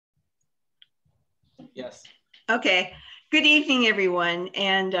Yes. Okay. Good evening, everyone,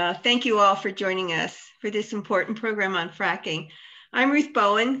 and thank you all for joining us for this important program on fracking. I'm Ruth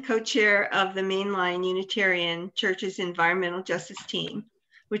Bowen, co-chair of the Mainline Unitarian Church's Environmental Justice Team,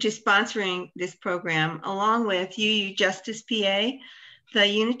 which is sponsoring this program, along with UU Justice PA, the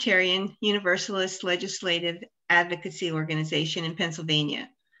Unitarian Universalist Legislative Advocacy Organization in Pennsylvania.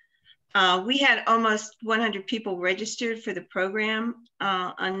 We had almost 100 people registered for the program,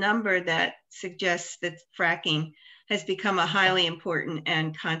 a number that suggests that fracking has become a highly important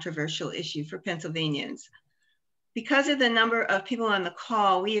and controversial issue for Pennsylvanians. Because of the number of people on the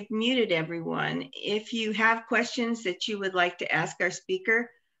call, we have muted everyone. If you have questions that you would like to ask our speaker,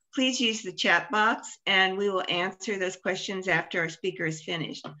 please use the chat box and we will answer those questions after our speaker is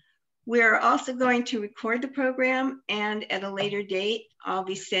finished. We're also going to record the program, and at a later date, I'll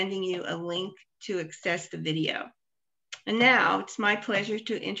be sending you a link to access the video. And now it's my pleasure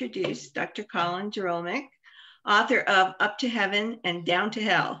to introduce Dr. Colin Jerolmack, author of Up to Heaven and Down to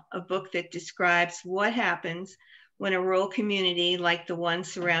Hell, a book that describes what happens when a rural community like the one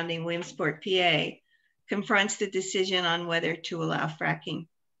surrounding Williamsport, PA, confronts the decision on whether to allow fracking.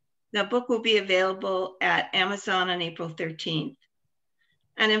 The book will be available at Amazon on April 13th.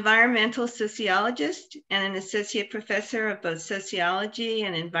 An environmental sociologist and an associate professor of both sociology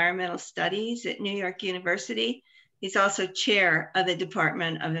and environmental studies at New York University. He's also chair of the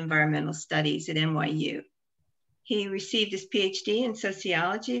Department of Environmental Studies at NYU. He received his PhD in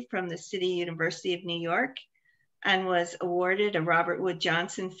sociology from the City University of New York and was awarded a Robert Wood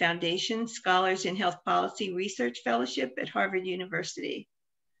Johnson Foundation Scholars in Health Policy Research Fellowship at Harvard University.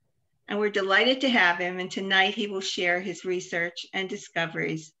 And we're delighted to have him, and tonight he will share his research and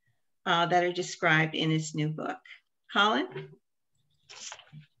discoveries that are described in his new book. Colin?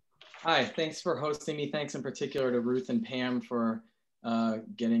 Hi, thanks for hosting me. Thanks in particular to Ruth and Pam for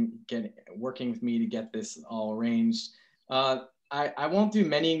working with me to get this all arranged. I won't do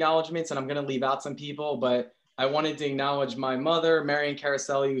many acknowledgements, and I'm gonna leave out some people, but I wanted to acknowledge my mother, Marion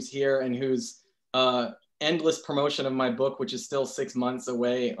Caraselli, who's here and who's endless promotion of my book, which is still 6 months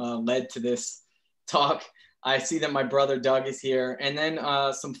away, led to this talk. I see that my brother Doug is here. And then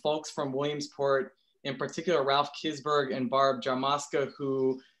some folks from Williamsport, in particular, Ralph Kisberg and Barb Jarmoska,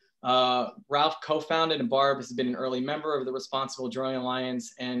 who Ralph co-founded, and Barb has been an early member of the Responsible Drilling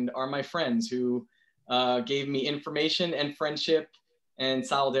Alliance and are my friends who gave me information and friendship and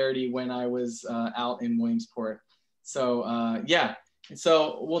solidarity when I was out in Williamsport. So yeah.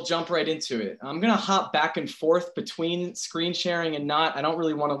 So we'll jump right into it. I'm gonna hop back and forth between screen sharing and not. I don't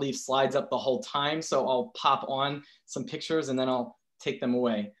really wanna leave slides up the whole time, so I'll pop on some pictures and then I'll take them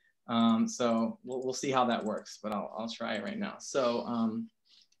away. So we'll see how that works, but I'll try it right now. So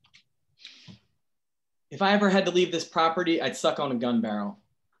if I ever had to leave this property, I'd suck on a gun barrel.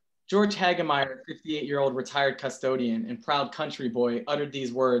 George Hagemeyer, 58-year-old retired custodian and proud country boy, uttered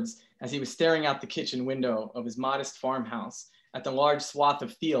these words as he was staring out the kitchen window of his modest farmhouse at the large swath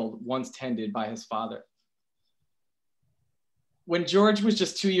of field once tended by his father. When George was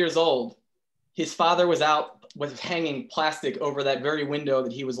just 2 years old, his father was hanging plastic over that very window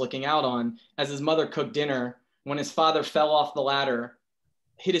that he was looking out on as his mother cooked dinner when his father fell off the ladder,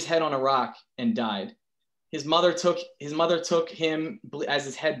 hit his head on a rock, and died. His mother took him as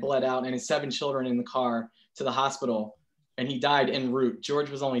his head bled out and his 7 children in the car to the hospital, and he died en route. George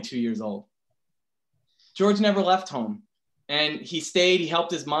was only 2 years old. George never left home. And he stayed, he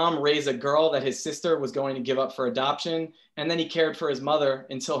helped his mom raise a girl that his sister was going to give up for adoption. And then he cared for his mother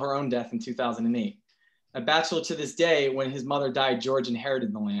until her own death in 2008. A bachelor to this day, when his mother died, George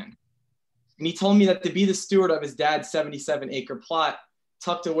inherited the land. And he told me that to be the steward of his dad's 77-acre plot,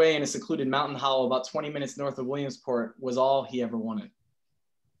 tucked away in a secluded mountain hollow about 20 minutes north of Williamsport, was all he ever wanted.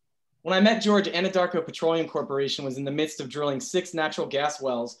 When I met George, Anadarko Petroleum Corporation was in the midst of drilling 6 natural gas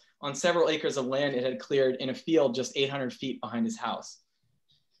wells on several acres of land it had cleared in a field just 800 feet behind his house.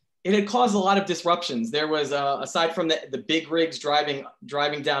 It had caused a lot of disruptions. There was, aside from the big rigs driving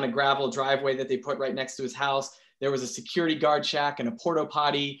down a gravel driveway that they put right next to his house, there was a security guard shack and a porta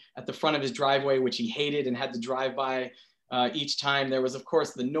potty at the front of his driveway, which he hated and had to drive by each time. There was, of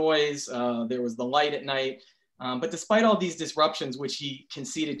course, the noise. There was the light at night. But despite all these disruptions, which he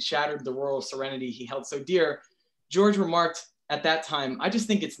conceded shattered the rural serenity he held so dear, George remarked at that time, "I just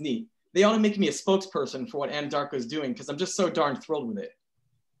think it's neat. They ought to make me a spokesperson for what Anadarko is doing because I'm just so darn thrilled with it."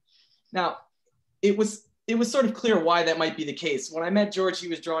 Now, it was sort of clear why that might be the case. When I met George, he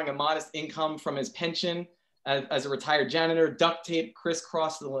was drawing a modest income from his pension as a retired janitor, duct tape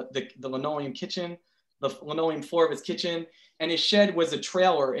crisscrossed the linoleum kitchen, the linoleum floor of his kitchen, and his shed was a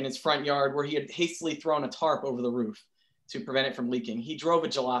trailer in his front yard where he had hastily thrown a tarp over the roof to prevent it from leaking. He drove a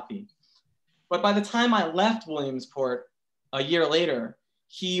jalopy. But by the time I left Williamsport a year later,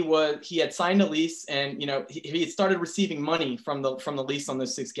 he had signed a lease, and he had started receiving money from the lease on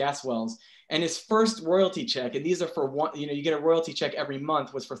those 6 gas wells. And his first royalty check, and these are for one, you get a royalty check every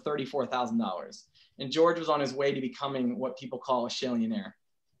month, was for $34,000. And George was on his way to becoming what people call a shaleonaire.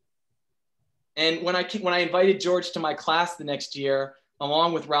 And when I invited George to my class the next year,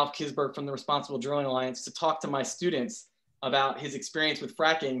 along with Ralph Kisberg from the Responsible Drilling Alliance, to talk to my students about his experience with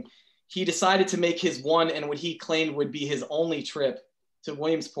fracking, he decided to make his one and what he claimed would be his only trip to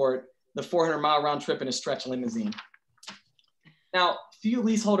Williamsport, the 400-mile round trip in a stretch limousine. Now, few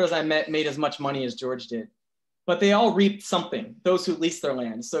leaseholders I met made as much money as George did, but they all reaped something, those who leased their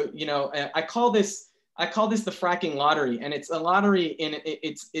land. So, I call this the fracking lottery, and it's a lottery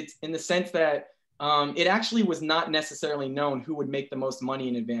it's in the sense that it actually was not necessarily known who would make the most money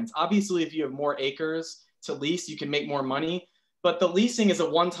in advance. Obviously, if you have more acres to lease, you can make more money, but the leasing is a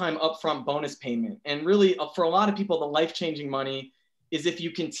one-time upfront bonus payment. And really, for a lot of people, the life-changing money is if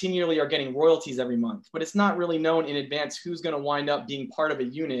you continually are getting royalties every month, but it's not really known in advance who's going to wind up being part of a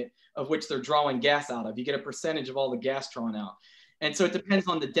unit of which they're drawing gas out of. You get a percentage of all the gas drawn out. And so it depends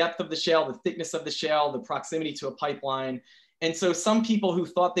on the depth of the shale, the thickness of the shale, the proximity to a pipeline. And so some people who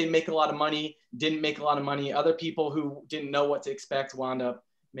thought they'd make a lot of money didn't make a lot of money. Other people who didn't know what to expect wound up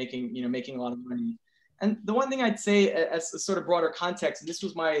making a lot of money. And the one thing I'd say as a sort of broader context, and this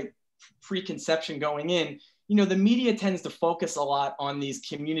was my preconception going in, the media tends to focus a lot on these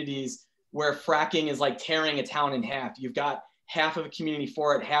communities where fracking is like tearing a town in half. You've got half of a community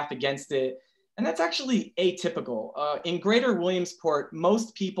for it, half against it. And that's actually atypical. In Greater Williamsport,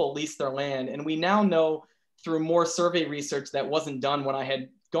 most people lease their land. And we now know through more survey research that wasn't done when I had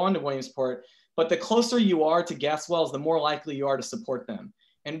gone to Williamsport, but the closer you are to gas wells, the more likely you are to support them.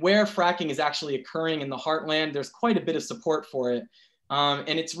 And where fracking is actually occurring in the heartland, there's quite a bit of support for it.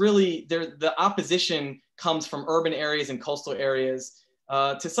 And it's really, the opposition comes from urban areas and coastal areas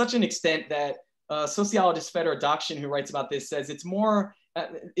to such an extent that sociologist Fedor Dokshin, who writes about this, says it's more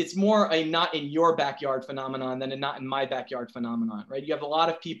a not in your backyard phenomenon than a not in my backyard phenomenon, right? You have a lot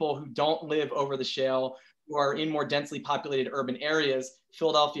of people who don't live over the shale, who are in more densely populated urban areas,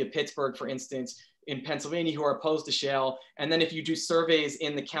 Philadelphia, Pittsburgh, for instance, in Pennsylvania, who are opposed to shale. And then if you do surveys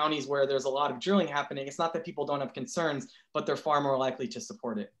in the counties where there's a lot of drilling happening, it's not that people don't have concerns, but they're far more likely to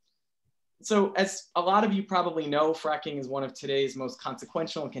support it. So as a lot of you probably know, fracking is one of today's most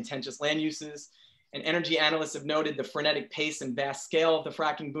consequential and contentious land uses. And energy analysts have noted the frenetic pace and vast scale of the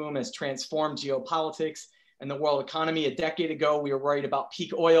fracking boom has transformed geopolitics and the world economy. A decade ago, we were worried about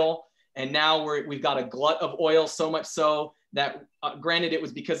peak oil. And now we've got a glut of oil, so much so that granted it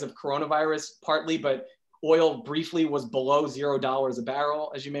was because of coronavirus partly, but oil briefly was below $0 a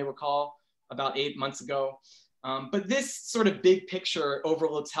barrel, as you may recall, about 8 months ago. But this sort of big picture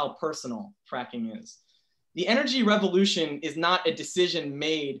overlooks how personal fracking is. The energy revolution is not a decision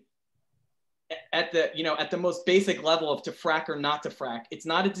made at the most basic level of to frack or not to frack. It's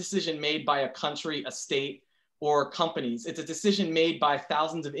not a decision made by a country, a state, or companies. It's a decision made by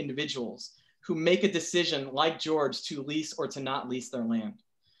thousands of individuals who make a decision like George to lease or to not lease their land.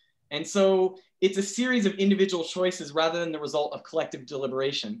 And so it's a series of individual choices rather than the result of collective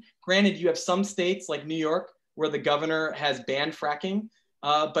deliberation. Granted, you have some states like New York where the governor has banned fracking,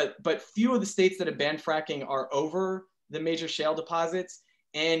 but few of the states that have banned fracking are over the major shale deposits.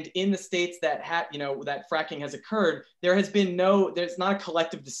 And in the states that that fracking has occurred, there's not a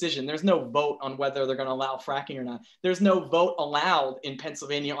collective decision. There's no vote on whether they're going to allow fracking or not. There's no vote allowed in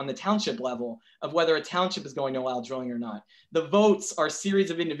Pennsylvania on the township level of whether a township is going to allow drilling or not. The votes are a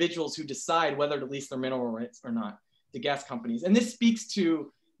series of individuals who decide whether to lease their mineral rights or not to gas companies. And this speaks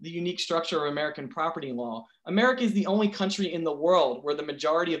to the unique structure of American property law. America is the only country in the world where the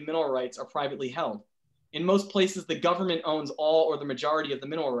majority of mineral rights are privately held. In most places, the government owns all or the majority of the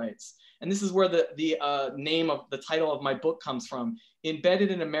mineral rights. And this is where the name of the title of my book comes from.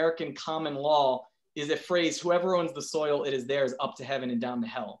 Embedded in American common law is a phrase, whoever owns the soil, it is theirs, up to heaven and down to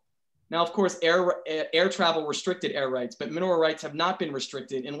hell. Now, of course, air travel restricted air rights, but mineral rights have not been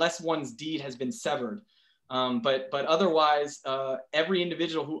restricted unless one's deed has been severed. But otherwise, every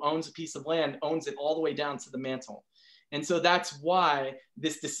individual who owns a piece of land owns it all the way down to the mantle. And so that's why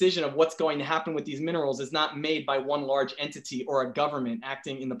this decision of what's going to happen with these minerals is not made by one large entity or a government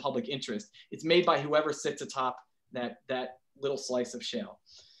acting in the public interest. It's made by whoever sits atop that little slice of shale.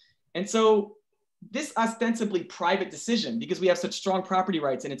 And so this ostensibly private decision, because we have such strong property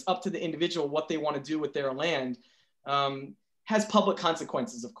rights and it's up to the individual what they want to do with their land, has public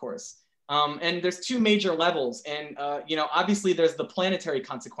consequences, of course. And there's two major levels. And obviously there's the planetary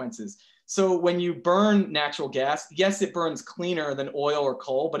consequences. So when you burn natural gas, yes, it burns cleaner than oil or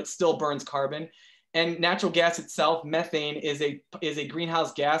coal, but it still burns carbon. And natural gas itself, methane, is a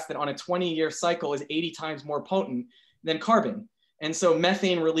greenhouse gas that on a 20-year cycle is 80 times more potent than carbon. And so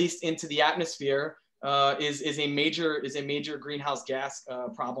methane released into the atmosphere is a major greenhouse gas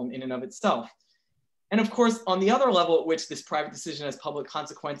problem in and of itself. And of course, on the other level at which this private decision has public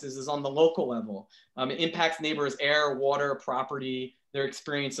consequences is on the local level. It impacts neighbors' air, water, property, their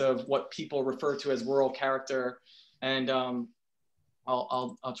experience of what people refer to as rural character. And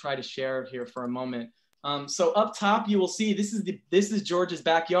I'll try to share it here for a moment. So up top, you will see this is George's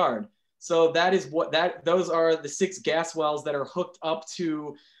backyard. So those are the 6 gas wells that are hooked up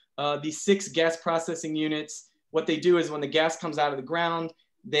to the 6 gas processing units. What they do is when the gas comes out of the ground,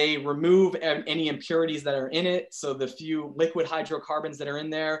 they remove any impurities that are in it. So the few liquid hydrocarbons that are in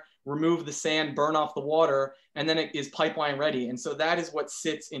there, remove the sand, burn off the water, and then it is pipeline ready. And so that is what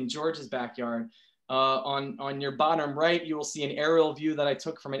sits in George's backyard. On your bottom right, you will see an aerial view that I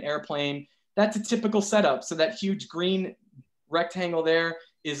took from an airplane. That's a typical setup. So that huge green rectangle there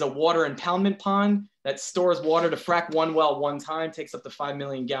is a water impoundment pond that stores water to frack one well one time, takes up to 5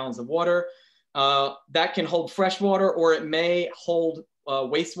 million gallons of water. That can hold fresh water, or it may hold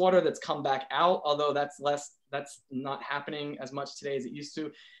wastewater that's come back out, although that's not happening as much today as it used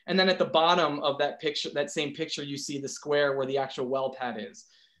to. And then at the bottom of that picture, that same picture, you see the square where the actual well pad is.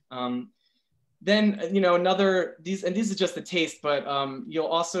 Then, these are just a taste, but you'll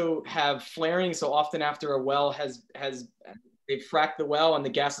also have flaring. So often after a well they've fracked the well and the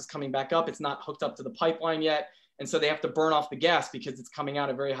gas is coming back up, it's not hooked up to the pipeline yet. And so they have to burn off the gas because it's coming out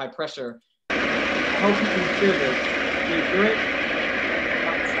at very high pressure. I hope you can hear this. Can you hear it?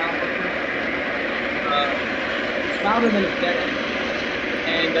 It's louder than a dead end.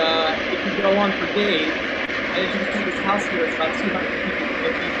 And it can go on for days. And as you can see, this house here is about 200 people.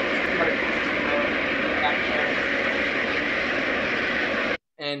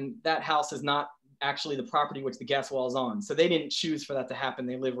 And that house is not actually the property which the gas well is on. So they didn't choose for that to happen.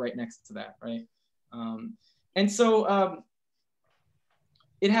 They live right next to that, right? And so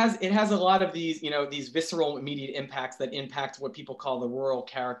it has a lot of these, these visceral immediate impacts that impact what people call the rural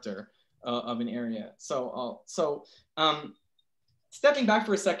character of an area. So stepping back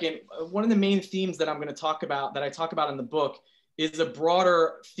for a second, one of the main themes that I talk about in the book is a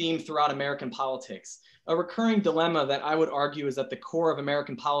broader theme throughout American politics. A recurring dilemma that I would argue is at the core of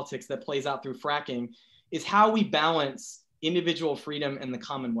American politics that plays out through fracking is how we balance individual freedom and the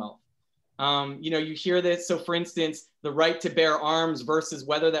Commonwealth. You hear this. So for instance, the right to bear arms versus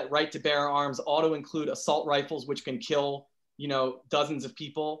whether that right to bear arms ought to include assault rifles, which can kill, dozens of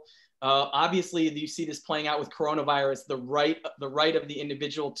people. Obviously, you see this playing out with coronavirus, the right of the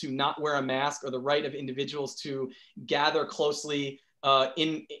individual to not wear a mask, or the right of individuals to gather closely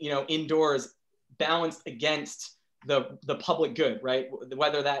indoors, balanced against the public good, right?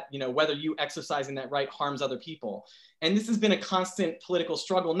 Whether you exercising that right harms other people. And this has been a constant political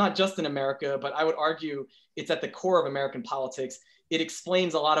struggle, not just in America, but I would argue it's at the core of American politics. It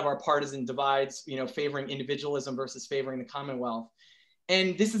explains a lot of our partisan divides, favoring individualism versus favoring the Commonwealth.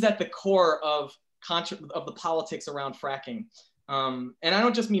 And this is at the core of the politics around fracking. And I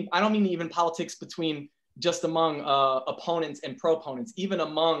don't mean even politics between just among opponents and proponents, even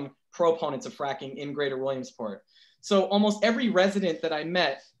among proponents of fracking in Greater Williamsport. So almost every resident that I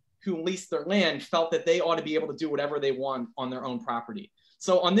met who leased their land felt that they ought to be able to do whatever they want on their own property.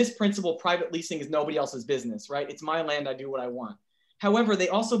 So on this principle, private leasing is nobody else's business, right? It's my land, I do what I want. However, they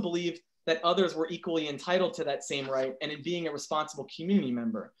also believed that others were equally entitled to that same right and in being a responsible community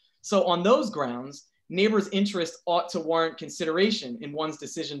member. So on those grounds, neighbors' interest ought to warrant consideration in one's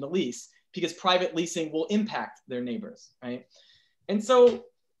decision to lease, because private leasing will impact their neighbors, right? And so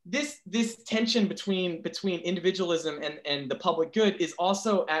this tension between individualism and the public good is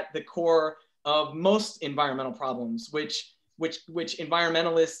also at the core of most environmental problems, which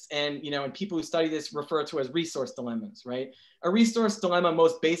environmentalists and people who study this refer to as resource dilemmas, right? A resource dilemma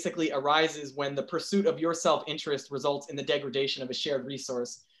most basically arises when the pursuit of your self-interest results in the degradation of a shared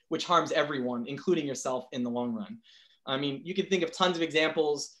resource, which harms everyone, including yourself in the long run. I mean, you can think of tons of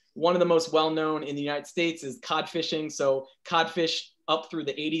examples. One of the most well-known in the United States is cod fishing. So codfish up through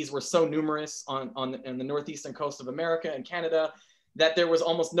the 80s were so numerous on the northeastern coast of America and Canada that there was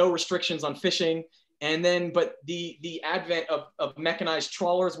almost no restrictions on fishing. And then, but the advent of mechanized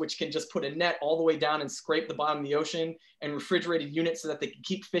trawlers, which can just put a net all the way down and scrape the bottom of the ocean, and refrigerated units so that they can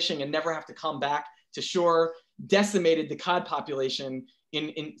keep fishing and never have to come back to shore, decimated the cod population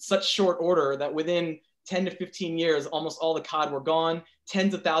in such short order that within 10 to 15 years, almost all the cod were gone,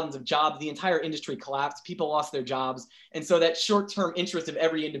 tens of thousands of jobs, the entire industry collapsed, people lost their jobs. And so that short-term interest of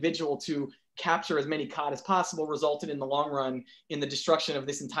every individual to capture as many cod as possible resulted in the long run in the destruction of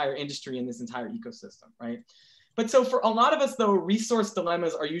this entire industry and this entire ecosystem, right? But so for a lot of us though, resource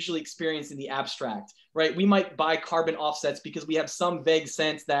dilemmas are usually experienced in the abstract, right? We might buy carbon offsets because we have some vague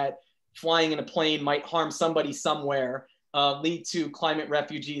sense that flying in a plane might harm somebody somewhere, lead to climate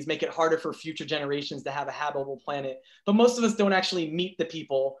refugees, make it harder for future generations to have a habitable planet. But most of us don't actually meet the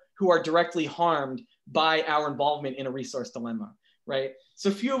people who are directly harmed by our involvement in a resource dilemma, right? So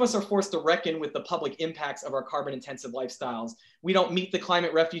few of us are forced to reckon with the public impacts of our carbon intensive lifestyles. We don't meet the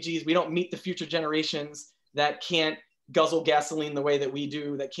climate refugees. We don't meet the future generations that can't guzzle gasoline the way that we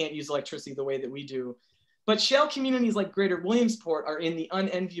do, that can't use electricity the way that we do. But shale communities like Greater Williamsport are in the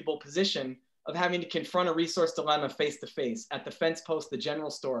unenviable position of having to confront a resource dilemma face to face at the fence post, the general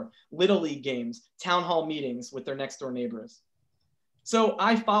store, Little League games, town hall meetings with their next door neighbors. So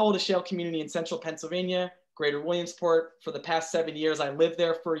I followed a shale community in central Pennsylvania, Greater Williamsport. For the past 7 years, I lived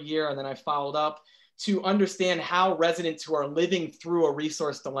there for a year and then I followed up to understand how residents who are living through a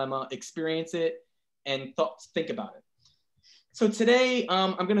resource dilemma experience it and think about it. So today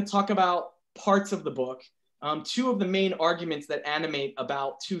I'm going to talk about parts of the book, two of the main arguments that animate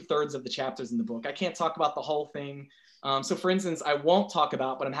about 2/3 of the chapters in the book. I can't talk about the whole thing. So for instance, I won't talk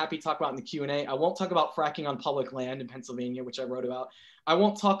about, but I'm happy to talk about in the Q&A, I won't talk about fracking on public land in Pennsylvania, which I wrote about. I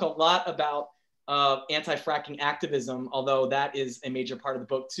won't talk a lot about anti-fracking activism, although that is a major part of the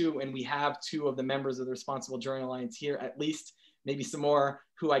book too. And we have two of the members of the Responsible Drilling Alliance here, at least, maybe some more,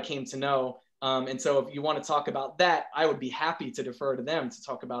 who I came to know. And so if you want to talk about that, I would be happy to defer to them to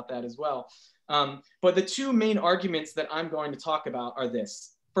talk about that as well. But the two main arguments that I'm going to talk about are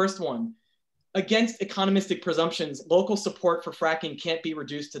this. First one, against economistic presumptions, local support for fracking can't be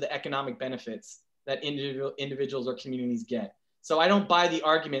reduced to the economic benefits that individuals or communities get. So I don't buy the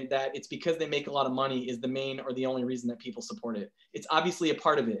argument that it's because they make a lot of money is the main or the only reason that people support it. It's obviously a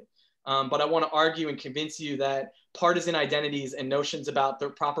part of it. But I want to argue and convince you that partisan identities and notions about the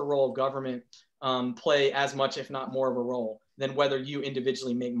proper role of government play as much, if not more of a role than whether you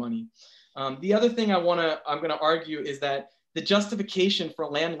individually make money. The other thing I'm going to argue is that the justification for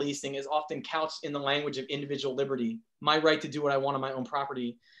land leasing is often couched in the language of individual liberty, my right to do what I want on my own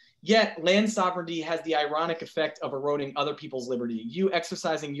property. Yet land sovereignty has the ironic effect of eroding other people's liberty. You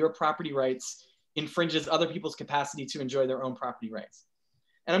exercising your property rights infringes other people's capacity to enjoy their own property rights.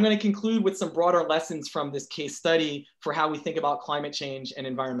 And I'm going to conclude with some broader lessons from this case study for how we think about climate change and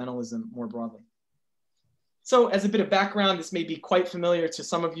environmentalism more broadly. So as a bit of background, this may be quite familiar to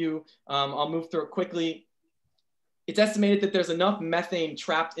some of you. I'll move through it quickly. It's estimated that there's enough methane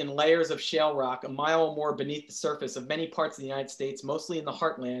trapped in layers of shale rock a mile or more beneath the surface of many parts of the United States, mostly in the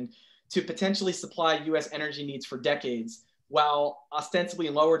heartland, to potentially supply US energy needs for decades, while ostensibly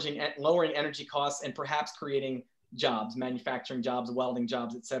lowering energy costs and perhaps creating jobs, manufacturing jobs, welding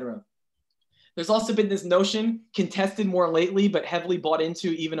jobs, et cetera. There's also been this notion, contested more lately, but heavily bought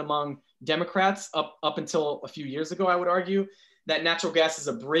into even among Democrats up until a few years ago, I would argue, that natural gas is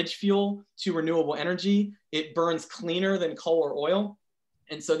a bridge fuel to renewable energy. It burns cleaner than coal or oil.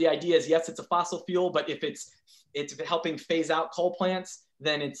 And so the idea is, yes, it's a fossil fuel, but if it's helping phase out coal plants,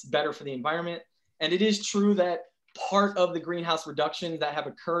 then it's better for the environment. And it is true that part of the greenhouse reductions that have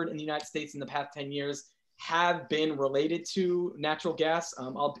occurred in the United States in the past 10 years have been related to natural gas.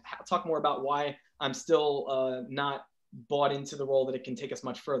 I'll talk more about why I'm still not bought into the role that it can take us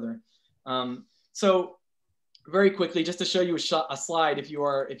much further. So very quickly, just to show you a slide, if you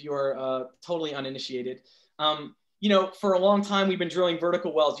are totally uninitiated, you know, for a long time we've been drilling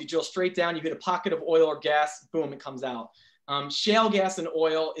vertical wells. You drill straight down, you hit a pocket of oil or gas, boom, it comes out. Shale gas and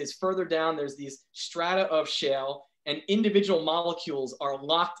oil is further down. There's these strata of shale, and individual molecules are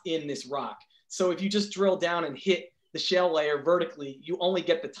locked in this rock. So if you just drill down and hit the shale layer vertically, you only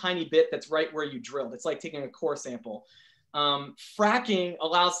get the tiny bit that's right where you drilled. It's like taking a core sample. Fracking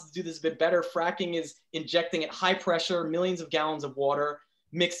allows us to do this a bit better. Fracking is injecting at high pressure, millions of gallons of water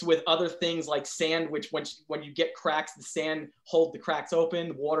mixed with other things like sand, which when you get cracks, the sand holds the cracks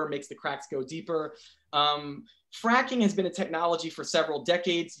open, water makes the cracks go deeper. Fracking has been a technology for several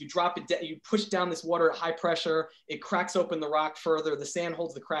decades. You drop it, you push down this water at high pressure, it cracks open the rock further, the sand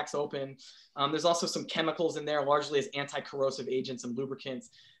holds the cracks open. There's also some chemicals in there, largely as anti-corrosive agents and lubricants.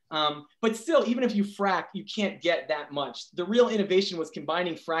 But still, even if you frack, you can't get that much. The real innovation was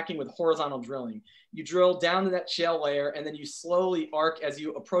combining fracking with horizontal drilling. You drill down to that shale layer, and then you slowly arc as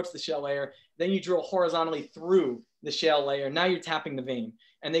you approach the shale layer. Then you drill horizontally through the shale layer. Now you're tapping the vein.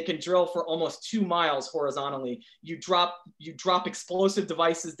 And they can drill for almost 2 miles horizontally. You drop explosive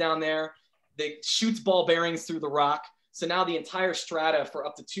devices down there. shoots ball bearings through the rock. So now the entire strata for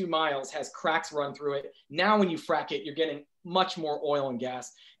up to 2 miles has cracks run through it. Now when you frack it, you're getting much more oil and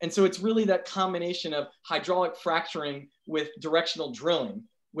gas. And so it's really that combination of hydraulic fracturing with directional drilling,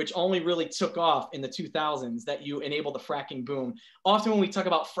 which only really took off in the 2000s, that you enable the fracking boom. Often when we talk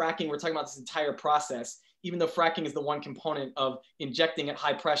about fracking, we're talking about this entire process, even though fracking is the one component of injecting at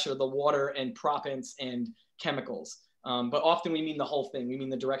high pressure the water and proppants and chemicals. But often we mean the whole thing. We mean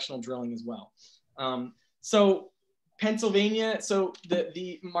the directional drilling as well. So Pennsylvania, so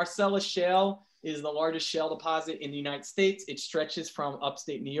the Marcellus Shale is the largest shale deposit in the United States. It stretches from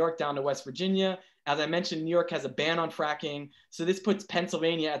upstate New York down to West Virginia. As I mentioned, New York has a ban on fracking. So this puts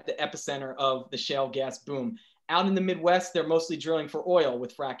Pennsylvania at the epicenter of the shale gas boom. Out in the Midwest, they're mostly drilling for oil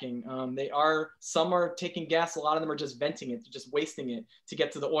with fracking. Some are taking gas, a lot of them are just venting it, just wasting it to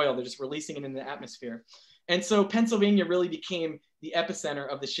get to the oil. They're just releasing it in the atmosphere. And so Pennsylvania really became the epicenter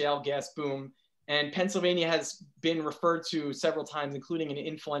of the shale gas boom. And Pennsylvania has been referred to several times, including an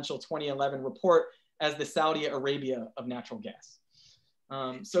influential 2011 report, as the Saudi Arabia of natural gas.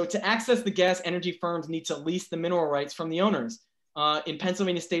 So to access the gas, energy firms need to lease the mineral rights from the owners. In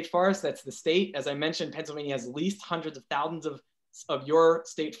Pennsylvania State Forest, that's the state. As I mentioned, Pennsylvania has leased hundreds of thousands of your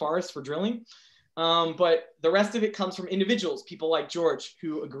state forests for drilling. But the rest of it comes from individuals, people like George,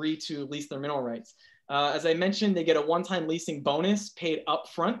 who agree to lease their mineral rights. As I mentioned, they get a one-time leasing bonus paid up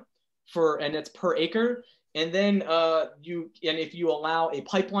front, and it's per acre. And then if you allow a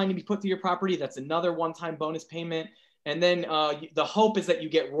pipeline to be put to your property, that's another one-time bonus payment. And then the hope is that you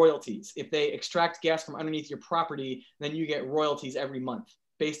get royalties. If they extract gas from underneath your property, then you get royalties every month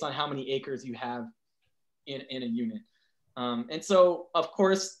based on how many acres you have in a unit. And so, of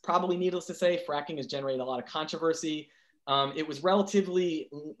course, probably needless to say, fracking has generated a lot of controversy. It was relatively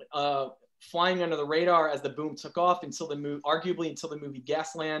flying under the radar as the boom took off arguably until the movie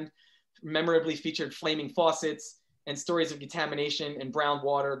Gasland memorably featured flaming faucets and stories of contamination and brown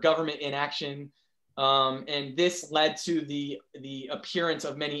water, government inaction. And this led to the appearance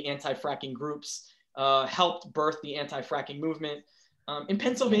of many anti-fracking groups, helped birth the anti-fracking movement. In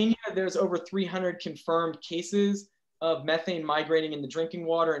Pennsylvania, there's over 300 confirmed cases of methane migrating in the drinking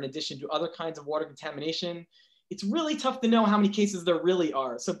water, in addition to other kinds of water contamination. It's really tough to know how many cases there really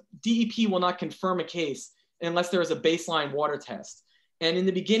are. So DEP will not confirm a case unless there is a baseline water test. And in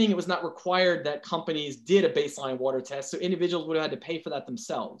the beginning, it was not required that companies did a baseline water test. So individuals would have had to pay for that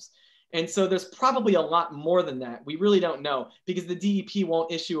themselves. And so there's probably a lot more than that. We really don't know, because the DEP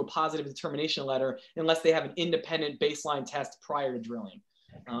won't issue a positive determination letter unless they have an independent baseline test prior to drilling,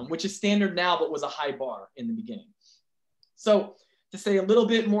 which is standard now, but was a high bar in the beginning. So to say a little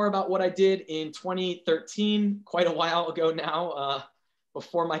bit more about what I did in 2013, quite a while ago now,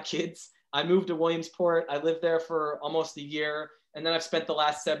 before my kids, I moved to Williamsport. I lived there for almost a year. And then I've spent the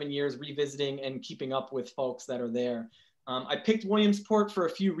last 7 years revisiting and keeping up with folks that are there. I picked Williamsport for a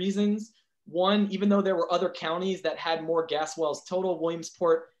few reasons. One, even though there were other counties that had more gas wells total,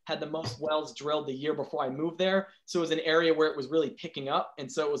 Williamsport had the most wells drilled the year before I moved there. So it was an area where it was really picking up. And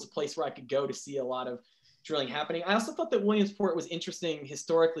so it was a place where I could go to see a lot of drilling happening. I also thought that Williamsport was interesting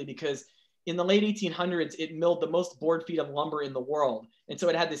historically because in the late 1800s, it milled the most board feet of lumber in the world. And so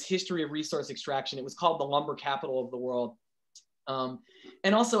it had this history of resource extraction. It was called the lumber capital of the world.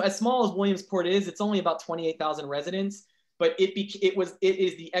 And also, as small as Williamsport is, it's only about 28,000 residents, but it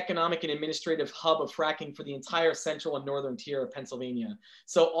is the economic and administrative hub of fracking for the entire central and northern tier of Pennsylvania.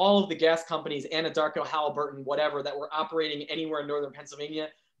 So all of the gas companies, Anadarko, Halliburton, whatever, that were operating anywhere in northern Pennsylvania,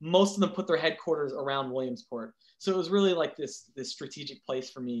 most of them put their headquarters around Williamsport. So it was really like this strategic place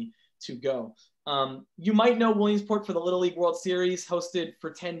for me to go. You might know Williamsport for the Little League World Series, hosted for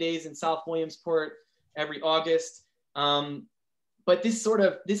 10 days in South Williamsport every August. But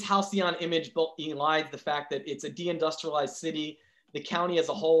this halcyon image belies the fact that it's a deindustrialized city. The county as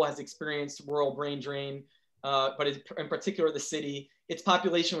a whole has experienced rural brain drain, but in particular the city. Its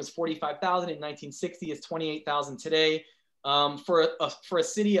population was 45,000 in 1960, it's 28,000 today. For a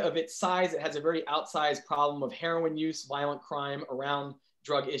city of its size, it has a very outsized problem of heroin use, violent crime, around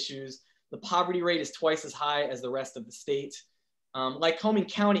drug issues. The poverty rate is twice as high as the rest of the state.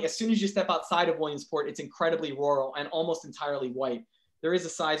 Lycoming County, as soon as you step outside of Williamsport, it's incredibly rural and almost entirely white. There is a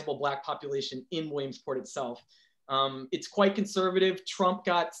sizable Black population in Williamsport itself. It's quite conservative. Trump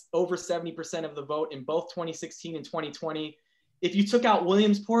got over 70% of the vote in both 2016 and 2020. If you took out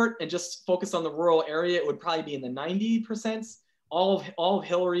Williamsport and just focused on the rural area, it would probably be in the 90%. All of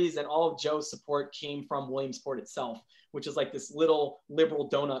Hillary's and all of Joe's support came from Williamsport itself, which is like this little liberal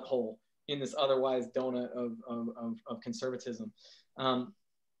donut hole in this otherwise donut of conservatism.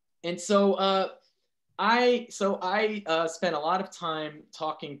 And so I spent a lot of time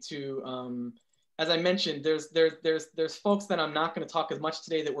talking to, as I mentioned, there's folks that I'm not going to talk as much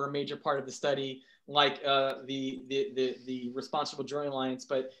today that were a major part of the study, like the Responsible Drilling Alliance.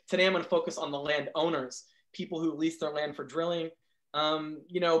 But today I'm going to focus on the landowners, people who lease their land for drilling.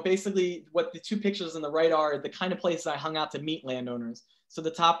 Basically what the two pictures on the right are the kind of places I hung out to meet landowners. So the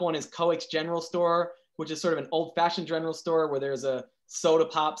top one is Coax General Store, which is sort of an old-fashioned general store where there's a soda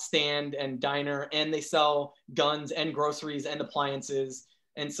pop stand and diner, and they sell guns and groceries and appliances.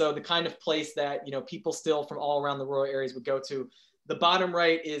 And so the kind of place that, people still from all around the rural areas would go to. The bottom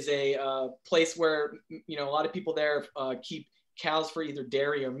right is a place where, a lot of people there keep cows for either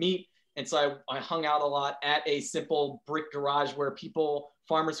dairy or meat. And so I hung out a lot at a simple brick garage where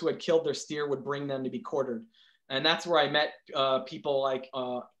farmers who had killed their steer would bring them to be quartered. And that's where I met people like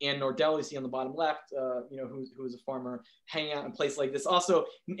Ann Nordell, you see on the bottom left, who is a farmer, hanging out in a place like this. Also,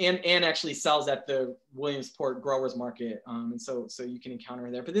 Ann actually sells at the Williamsport Growers Market, and so you can encounter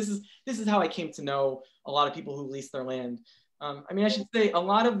her there. But this is how I came to know a lot of people who lease their land. I should say a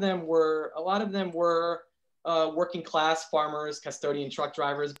lot of them were working class farmers, custodian truck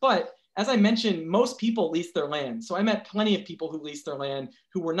drivers, but as I mentioned, most people lease their land. So I met plenty of people who leased their land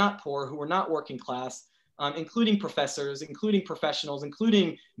who were not poor, who were not working class, including professors, including professionals,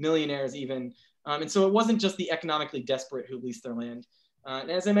 including millionaires even. And so it wasn't just the economically desperate who leased their land. And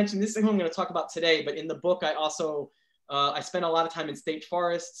as I mentioned, this is who I'm going to talk about today, but in the book, I also, I spent a lot of time in state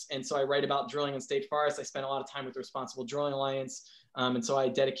forests. And so I write about drilling in state forests. I spent a lot of time with the Responsible Drilling Alliance. And so I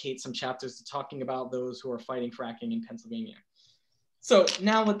dedicate some chapters to talking about those who are fighting fracking in Pennsylvania. So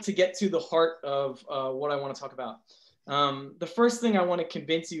now to get to the heart of what I want to talk about. The first thing I want to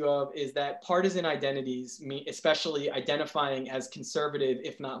convince you of is that partisan identities, especially identifying as conservative,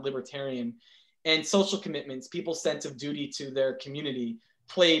 if not libertarian, and social commitments, people's sense of duty to their community,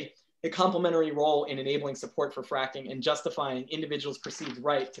 played a complementary role in enabling support for fracking and justifying individuals' perceived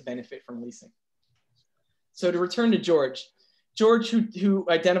right to benefit from leasing. So to return to George, who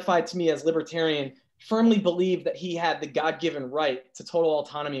identified to me as libertarian, firmly believed that he had the God-given right to total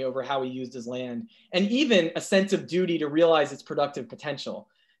autonomy over how he used his land, and even a sense of duty to realize its productive potential.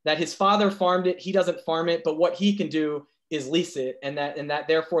 That his father farmed it, he doesn't farm it, but what he can do is lease it, and that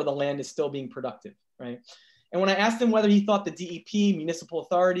therefore the land is still being productive, right? And when I asked him whether he thought the DEP, municipal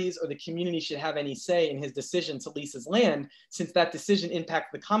authorities, or the community should have any say in his decision to lease his land, since that decision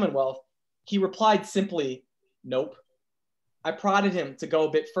impacted the Commonwealth, he replied simply, nope. I prodded him to go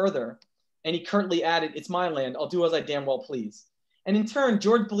a bit further, and he curtly added, it's my land, I'll do as I damn well please. And in turn,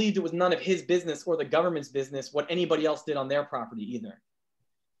 George believed it was none of his business or the government's business what anybody else did on their property either.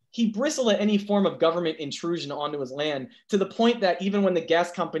 He bristled at any form of government intrusion onto his land, to the point that even when the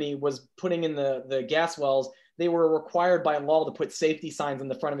gas company was putting in the gas wells, they were required by law to put safety signs in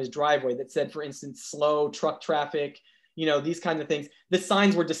the front of his driveway that said, for instance, slow truck traffic, these kinds of things. The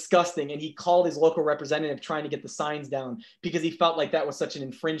signs were disgusting, and he called his local representative trying to get the signs down because he felt like that was such an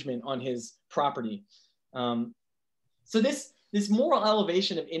infringement on his property. So this moral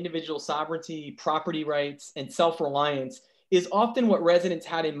elevation of individual sovereignty, property rights, and self-reliance is often what residents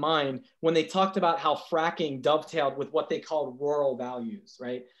had in mind when they talked about how fracking dovetailed with what they called rural values,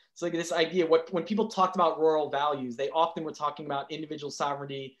 right? So like this idea, when people talked about rural values, they often were talking about individual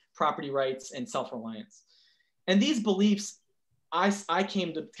sovereignty, property rights, and self-reliance. And these beliefs, I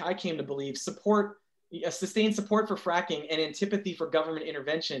came to believe, sustained support for fracking and antipathy for government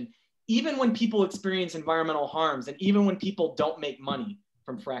intervention, even when people experience environmental harms and even when people don't make money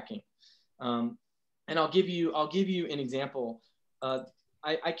from fracking. And I'll give you an example.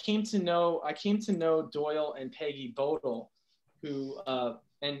 I came to know Doyle and Peggy Bodel, who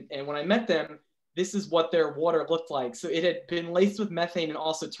and when I met them, this is what their water looked like. So it had been laced with methane and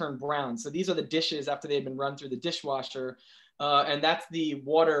also turned brown. So these are the dishes after they had been run through the dishwasher. And that's the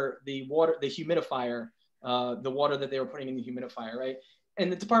humidifier, the water that they were putting in the humidifier, right? And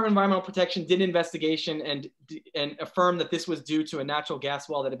the Department of Environmental Protection did an investigation and affirmed that this was due to a natural gas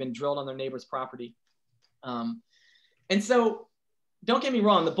well that had been drilled on their neighbor's property. And so don't get me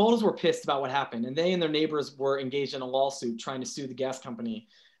wrong, the Bodels were pissed about what happened, and they and their neighbors were engaged in a lawsuit trying to sue the gas company.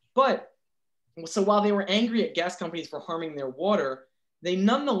 But so while they were angry at gas companies for harming their water, they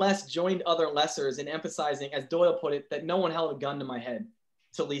nonetheless joined other lessers in emphasizing, as Doyle put it, that no one held a gun to my head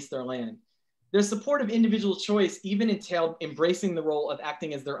to lease their land. Their support of individual choice even entailed embracing the role of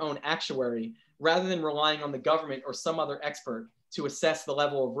acting as their own actuary, rather than relying on the government or some other expert to assess the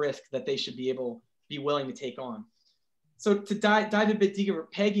level of risk that they should be willing to take on. So to dive a bit deeper,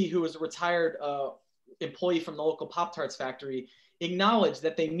 Peggy, who was a retired employee from the local Pop-Tarts factory, acknowledged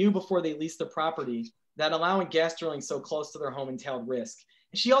that they knew before they leased their property that allowing gas drilling so close to their home entailed risk.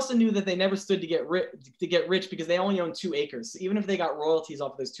 She also knew that they never stood to get rich because they only owned 2 acres. So even if they got royalties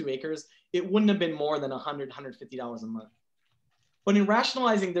off of those 2 acres, it wouldn't have been more than $100, $150 a month. But in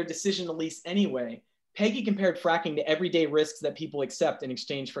rationalizing their decision to lease anyway, Peggy compared fracking to everyday risks that people accept in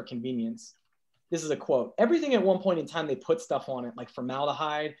exchange for convenience. This is a quote. Everything at one point in time, they put stuff on it, like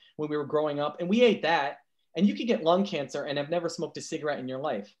formaldehyde when we were growing up, and we ate that, and you could get lung cancer and have never smoked a cigarette in your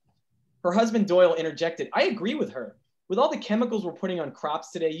life. Her husband Doyle interjected, I agree with her. With all the chemicals we're putting on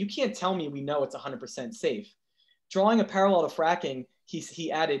crops today, you can't tell me we know it's 100% safe. Drawing a parallel to fracking,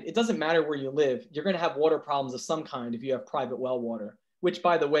 he added, it doesn't matter where you live, you're going to have water problems of some kind if you have private well water, which,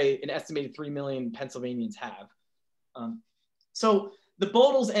 by the way, an estimated 3 million Pennsylvanians have. So the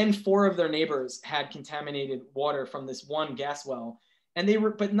Bodles and 4 of their neighbors had contaminated water from this one gas well, and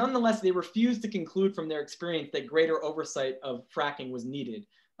but nonetheless, they refused to conclude from their experience that greater oversight of fracking was needed.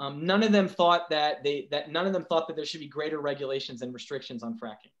 None of them thought that there should be greater regulations and restrictions on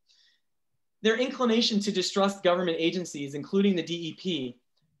fracking. Their inclination to distrust government agencies, including the DEP,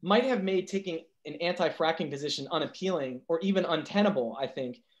 might have made taking an anti-fracking position unappealing or even untenable, I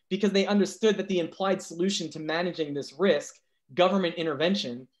think, because they understood that the implied solution to managing this risk, government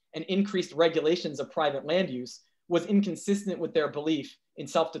intervention and increased regulations of private land use, was inconsistent with their belief in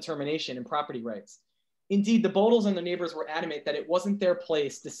self-determination and property rights. Indeed, the Bodles and their neighbors were adamant that it wasn't their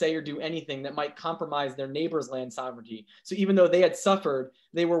place to say or do anything that might compromise their neighbors' land sovereignty. So even though they had suffered,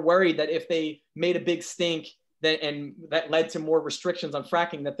 they were worried that if they made a big stink and that led to more restrictions on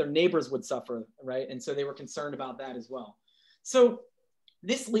fracking, that their neighbors would suffer, right? And so they were concerned about that as well. So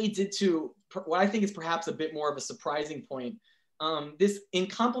this leads into what I think is perhaps a bit more of a surprising point. In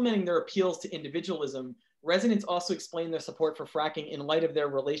complementing their appeals to individualism, residents also explain their support for fracking in light of their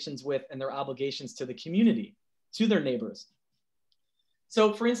relations with and their obligations to the community, to their neighbors.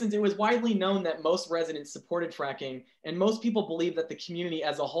 So for instance, it was widely known that most residents supported fracking, and most people believed that the community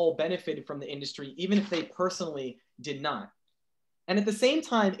as a whole benefited from the industry, even if they personally did not. And at the same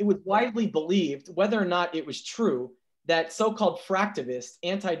time, it was widely believed, whether or not it was true, that so-called fractivists,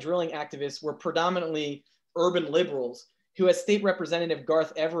 anti-drilling activists, were predominantly urban liberals who, as State Representative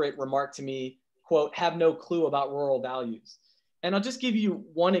Garth Everett remarked to me, quote, have no clue about rural values. And I'll just give you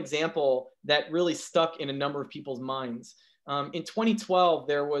one example that really stuck in a number of people's minds. In 2012,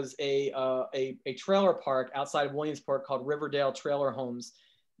 there was a trailer park outside of Williamsport called Riverdale Trailer Homes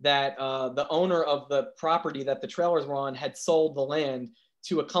that the owner of the property that the trailers were on had sold the land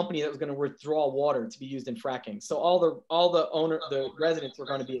to a company that was going to withdraw water to be used in fracking. So all the residents were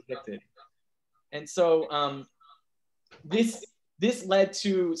going to be evicted. And so this led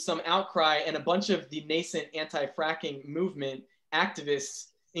to some outcry, and a bunch of the nascent anti-fracking movement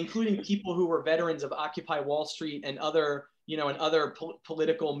activists, including people who were veterans of Occupy Wall Street and other,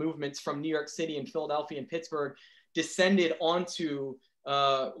 political movements from New York City and Philadelphia and Pittsburgh, descended onto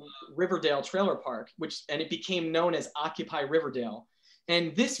Riverdale Trailer Park, and it became known as Occupy Riverdale.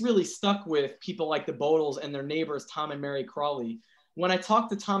 And this really stuck with people like the Bodles and their neighbors, Tom and Mary Crawley. When I talked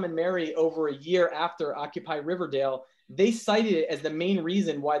to Tom and Mary over a year after Occupy Riverdale, they cited it as the main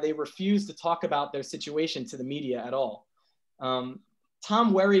reason why they refused to talk about their situation to the media at all.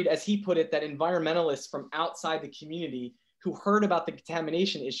 Tom worried, as he put it, that environmentalists from outside the community who heard about the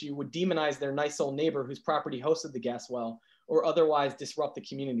contamination issue would demonize their nice old neighbor whose property hosted the gas well or otherwise disrupt the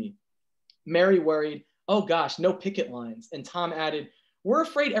community. Mary worried, oh gosh, no picket lines. And Tom added, we're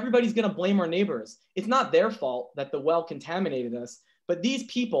afraid everybody's gonna blame our neighbors. It's not their fault that the well contaminated us, but these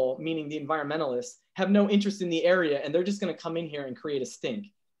people, meaning the environmentalists, have no interest in the area and they're just gonna come in here and create a stink.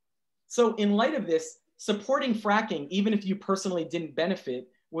 So in light of this, supporting fracking, even if you personally didn't benefit,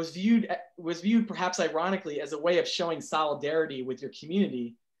 was viewed perhaps ironically as a way of showing solidarity with your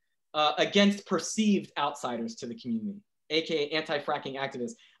community against perceived outsiders to the community, AKA anti-fracking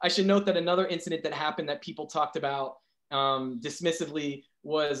activists. I should note that another incident that happened that people talked about dismissively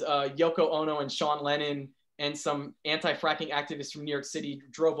was Yoko Ono and Sean Lennon and some anti-fracking activists from New York City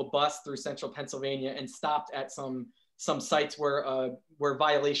drove a bus through central Pennsylvania and stopped at some sites where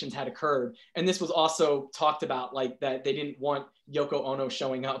violations had occurred. And this was also talked about, like that they didn't want Yoko Ono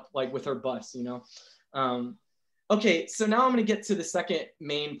showing up like with her bus, Okay, so now I'm gonna get to the second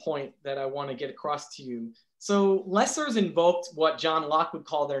main point that I wanna get across to you. So lessers invoked what John Locke would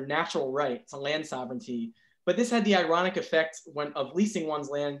call their natural right to land sovereignty, but this had the ironic effect of leasing one's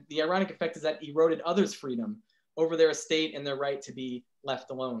land. The ironic effect is that it eroded others' freedom over their estate and their right to be left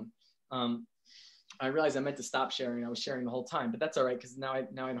alone. I realized I meant to stop sharing. I was sharing the whole time, but that's all right because now I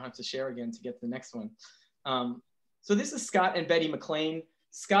don't have to share again to get to the next one. So this is Scott and Betty McLean.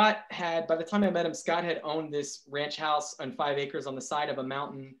 Scott had, by the time I met him, Scott had owned this ranch house on 5 acres on the side of a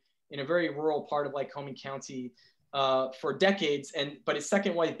mountain in a very rural part of Lycoming County. for decades. But his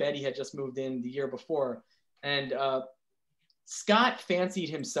second wife, Betty, had just moved in the year before. And Scott fancied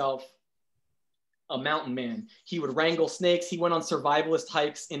himself a mountain man. He would wrangle snakes. He went on survivalist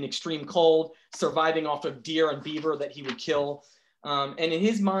hikes in extreme cold, surviving off of deer and beaver that he would kill. And in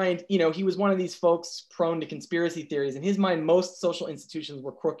his mind, you know, he was one of these folks prone to conspiracy theories. In his mind, most social institutions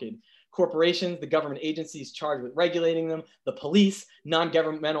were crooked. Corporations, the government agencies charged with regulating them, the police,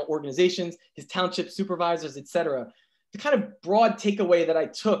 non-governmental organizations, his township supervisors, etc. The kind of broad takeaway that I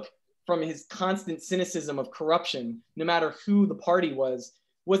took from his constant cynicism of corruption, no matter who the party was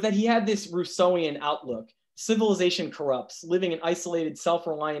that he had this Rousseauian outlook. Civilization corrupts. Living an isolated,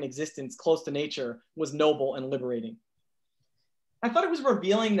 self-reliant existence close to nature was noble and liberating. I thought it was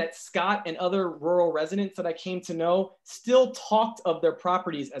revealing that Scott and other rural residents that I came to know still talked of their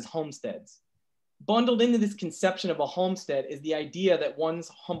properties as homesteads. Bundled into this conception of a homestead is the idea that one's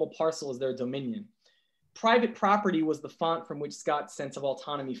humble parcel is their dominion. Private property was the font from which Scott's sense of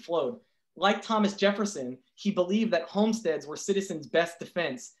autonomy flowed. Like Thomas Jefferson, he believed that homesteads were citizens' best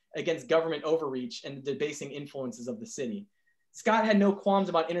defense against government overreach and the debasing influences of the city. Scott had no qualms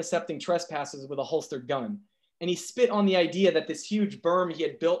about intercepting trespassers with a holstered gun. And he spit on the idea that this huge berm he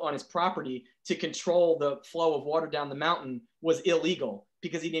had built on his property to control the flow of water down the mountain was illegal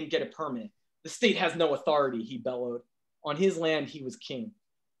because he didn't get a permit. The state has no authority, he bellowed. On his land, he was king.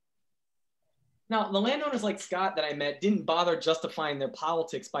 Now, the landowners like Scott that I met didn't bother justifying their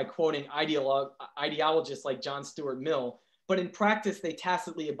politics by quoting ideologists like John Stuart Mill, but in practice, they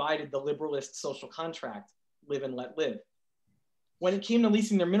tacitly abided the liberalist social contract, live and let live. When it came to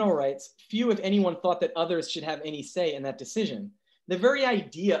leasing their mineral rights, few, if anyone, thought that others should have any say in that decision. The very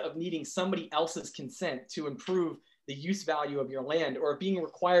idea of needing somebody else's consent to improve the use value of your land or being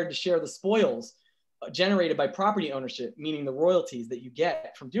required to share the spoils generated by property ownership, meaning the royalties that you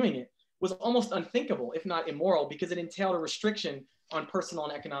get from doing it, was almost unthinkable, if not immoral, because it entailed a restriction on personal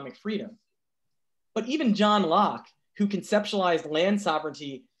and economic freedom. But even John Locke, who conceptualized land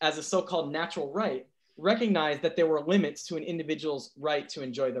sovereignty as a so-called natural right, recognized that there were limits to an individual's right to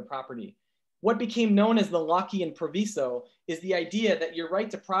enjoy their property. What became known as the Lockean proviso is the idea that your right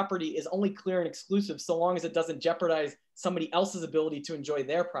to property is only clear and exclusive so long as it doesn't jeopardize somebody else's ability to enjoy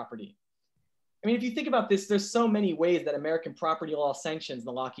their property. I mean, if you think about this, there's so many ways that American property law sanctions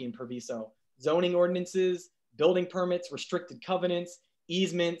the Lockean proviso. Zoning ordinances, building permits, restricted covenants,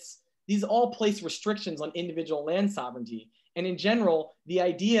 easements, these all place restrictions on individual land sovereignty. And in general, the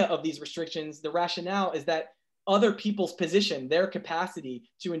idea of these restrictions, the rationale is that other people's position, their capacity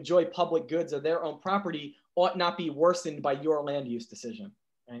to enjoy public goods or their own property ought not be worsened by your land use decision,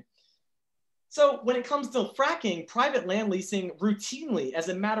 right? So when it comes to fracking, private land leasing routinely, as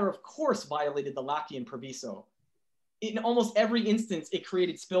a matter of course, violated the Lockean proviso. In almost every instance, it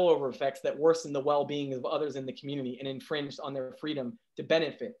created spillover effects that worsened the well-being of others in the community and infringed on their freedom to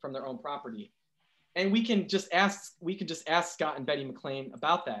benefit from their own property. And we can just ask Scott and Betty McLean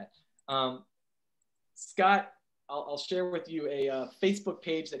about that. Scott, I'll share with you a Facebook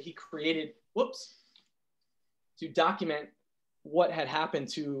page that he created, to document what had happened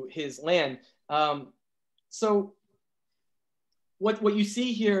to his land. So what you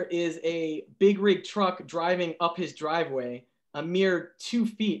see here is a big rig truck driving up his driveway, a mere 2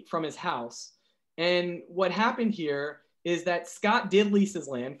 feet from his house. And what happened here is that Scott did lease his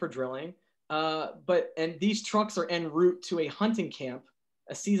land for drilling, and these trucks are en route to a hunting camp,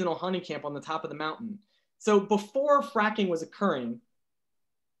 a seasonal hunting camp on the top of the mountain. So before fracking was occurring,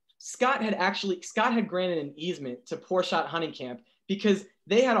 Scott had granted an easement to Poor Shot Hunting Camp because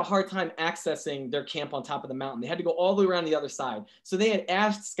they had a hard time accessing their camp on top of the mountain. They had to go all the way around the other side. So they had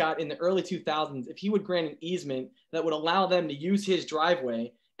asked Scott in the early 2000s if he would grant an easement that would allow them to use his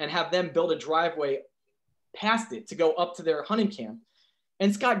driveway and have them build a driveway past it to go up to their hunting camp.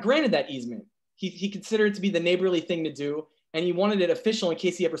 And Scott granted that easement. He considered it to be the neighborly thing to do, and he wanted it official in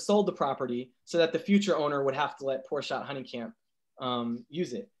case he ever sold the property so that the future owner would have to let Poor Shot Hunting Camp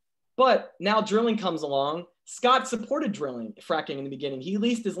use it. But now drilling comes along. Scott supported fracking in the beginning. He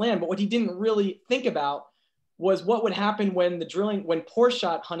leased his land, but what he didn't really think about was what would happen when Poor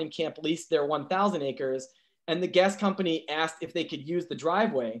Shot Hunting Camp leased their 1,000 acres and the gas company asked if they could use the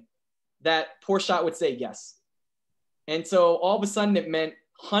driveway, that Poor Shot would say yes. And so all of a sudden it meant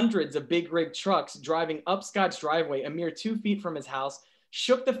hundreds of big rig trucks driving up Scott's driveway, a mere 2 feet from his house,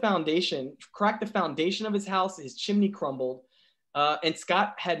 shook the foundation, cracked the foundation of his house, his chimney crumbled, and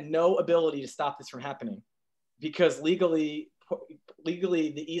Scott had no ability to stop this from happening because legally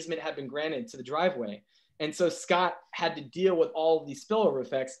the easement had been granted to the driveway. And so Scott had to deal with all of these spillover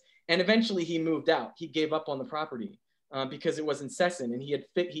effects, and eventually he moved out. He gave up on the property because it was incessant, and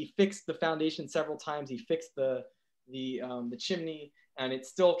he fixed the foundation several times. He fixed the the chimney, and it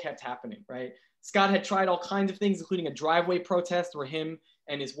still kept happening, right? Scott had tried all kinds of things, including a driveway protest where him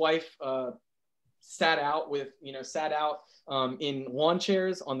and his wife sat out in lawn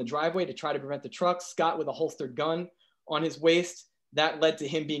chairs on the driveway to try to prevent the trucks. Scott with a holstered gun on his waist. That led to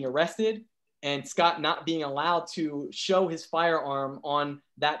him being arrested and Scott not being allowed to show his firearm on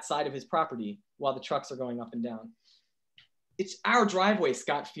that side of his property while the trucks are going up and down. It's our driveway,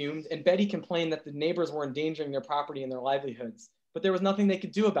 Scott fumed, and Betty complained that the neighbors were endangering their property and their livelihoods, but there was nothing they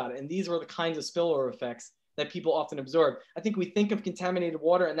could do about it. And these were the kinds of spillover effects that people often absorb. I think we think of contaminated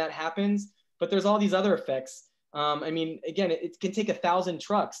water and that happens, but there's all these other effects. I mean, again, it can take 1,000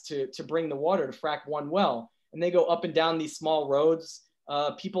 trucks to bring the water to frack one well, and they go up and down these small roads.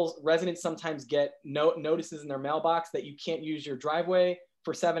 Residents sometimes get notices in their mailbox that you can't use your driveway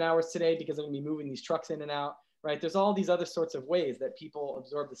for 7 hours today because they're gonna be moving these trucks in and out, right? There's all these other sorts of ways that people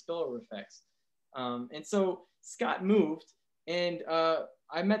absorb the spillover effects. And so Scott moved, and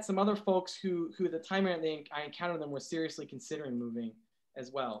I met some other folks who at the time I encountered them were seriously considering moving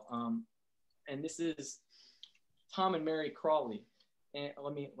as well. And this is Tom and Mary Crawley. And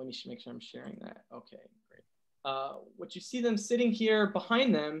let me make sure I'm sharing that. Okay, great. What you see them sitting here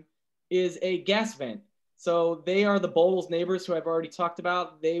behind them is a gas vent. So they are the Bowles neighbors who I've already talked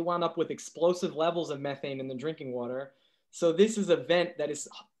about. They wound up with explosive levels of methane in the drinking water. So this is a vent that is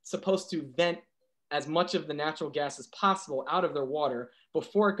supposed to vent as much of the natural gas as possible out of their water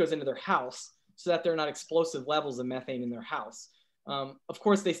before it goes into their house so that there are not explosive levels of methane in their house. Of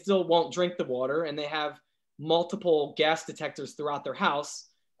course, they still won't drink the water, and they have multiple gas detectors throughout their house,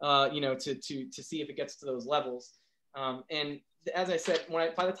 to see if it gets to those levels. And as I said,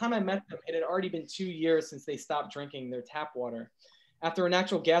 by the time I met them, it had already been 2 years since they stopped drinking their tap water. After a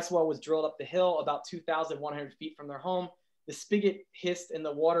natural gas well was drilled up the hill about 2,100 feet from their home, the spigot hissed and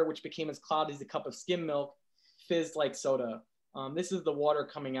the water, which became as cloudy as a cup of skim milk, fizzed like soda. This is the water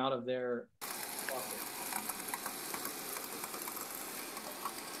coming out of their faucet.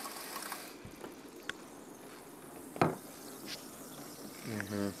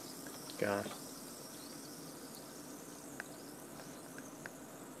 Mm-hmm. Gosh.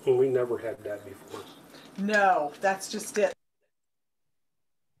 Well, we never had that before. No, that's just it.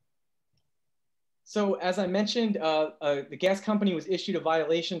 So as I mentioned, the gas company was issued a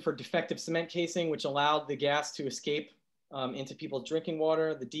violation for defective cement casing, which allowed the gas to escape into people's drinking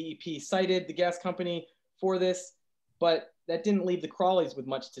water. The DEP cited the gas company for this, but that didn't leave the Crawleys with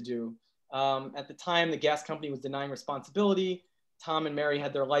much to do. At the time, the gas company was denying responsibility. Tom and Mary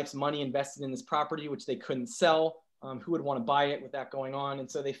had their life's money invested in this property, which they couldn't sell. Who would want to buy it with that going on?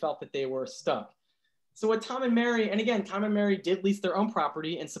 And so they felt that they were stuck. So what Tom and Mary, and again, Tom and Mary did lease their own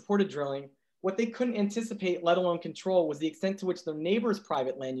property and supported drilling. What they couldn't anticipate, let alone control, was the extent to which their neighbor's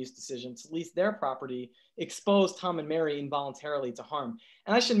private land use decision to lease their property exposed Tom and Mary involuntarily to harm.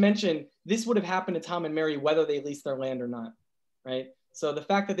 And I should mention, this would have happened to Tom and Mary whether they leased their land or not, right? So the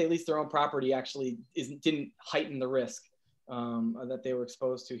fact that they leased their own property actually didn't heighten the risk that they were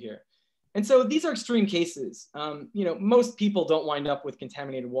exposed to here. And so these are extreme cases. Most people don't wind up with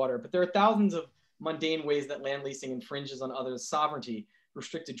contaminated water, but there are thousands of mundane ways that land leasing infringes on others' sovereignty.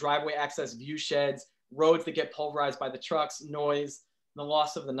 Restricted driveway access, view sheds, roads that get pulverized by the trucks, noise, the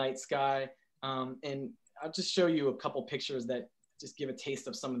loss of the night sky. And I'll just show you a couple pictures that just give a taste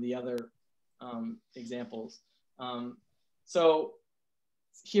of some of the other examples. So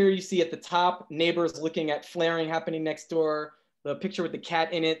here you see at the top, neighbors looking at flaring happening next door. The picture with the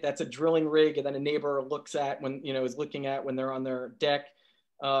cat in it, that's a drilling rig that a neighbor looks at is looking at when they're on their deck.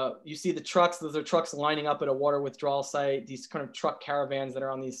 You see the trucks, those are trucks lining up at a water withdrawal site, these kind of truck caravans that are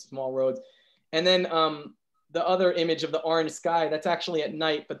on these small roads. And then the other image of the orange sky, that's actually at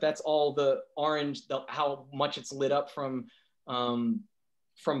night, but that's all the orange, how much it's lit up from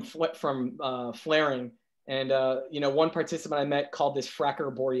flaring. And one participant I met called this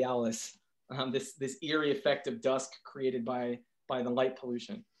fracker borealis, this eerie effect of dusk created by the light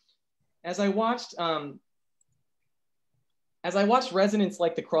pollution. As I watched residents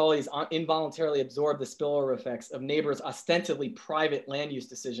like the Crawleys involuntarily absorb the spillover effects of neighbors' ostensibly private land use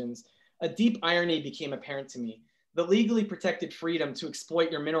decisions, a deep irony became apparent to me. The legally protected freedom to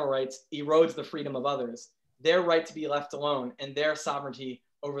exploit your mineral rights erodes the freedom of others, their right to be left alone, and their sovereignty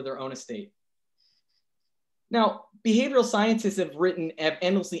over their own estate. Now, behavioral scientists have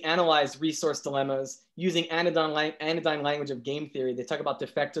endlessly analyzed resource dilemmas using anodyne language of game theory. They talk about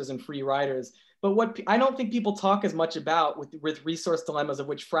defectors and free riders. But what I don't think people talk as much about with resource dilemmas, of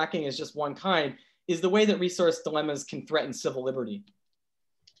which fracking is just one kind, is the way that resource dilemmas can threaten civil liberty.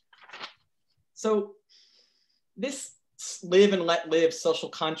 So this live and let live social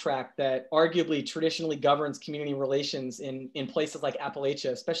contract that arguably traditionally governs community relations in places like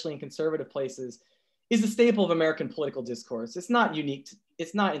Appalachia, especially in conservative places, is a staple of American political discourse. It's not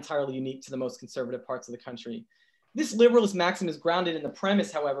entirely unique to the most conservative parts of the country. This liberalist maxim is grounded in the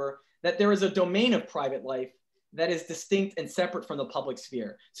premise, however, that there is a domain of private life that is distinct and separate from the public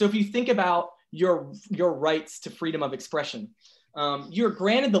sphere. So if you think about your rights to freedom of expression, you're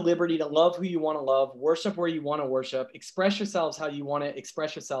granted the liberty to love who you want to love, worship where you want to worship, express yourselves how you want to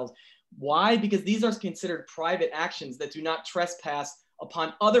express yourselves. Why? Because these are considered private actions that do not trespass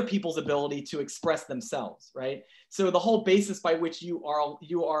upon other people's ability to express themselves, right? So the whole basis by which you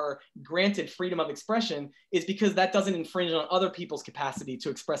are granted freedom of expression is because that doesn't infringe on other people's capacity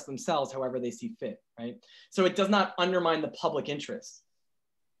to express themselves however they see fit, right? So it does not undermine the public interest.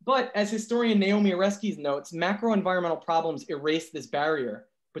 But as historian Naomi Oreskes notes, macro-environmental problems erase this barrier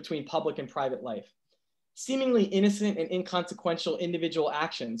between public and private life. Seemingly innocent and inconsequential individual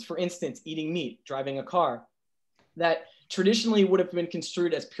actions, for instance, eating meat, driving a car, that traditionally would have been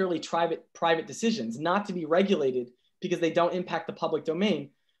construed as purely private decisions, not to be regulated because they don't impact the public domain,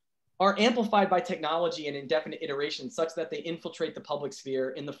 are amplified by technology and indefinite iteration such that they infiltrate the public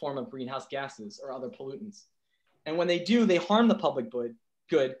sphere in the form of greenhouse gases or other pollutants. And when they do, they harm the public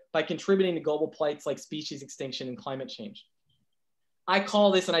good by contributing to global plights like species extinction and climate change. I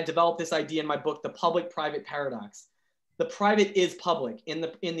call this, and I developed this idea in my book, the public-private paradox. The private is public. In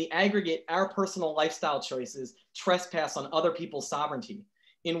the aggregate, our personal lifestyle choices trespass on other people's sovereignty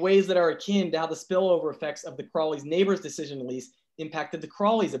in ways that are akin to how the spillover effects of the Crawleys' neighbor's decision to lease impacted the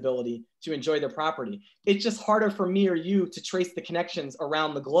Crawleys' ability to enjoy their property. It's just harder for me or you to trace the connections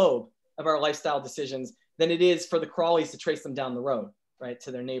around the globe of our lifestyle decisions than it is for the Crawleys to trace them down the road, right,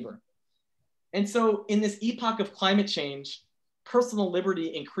 to their neighbor. And so in this epoch of climate change, personal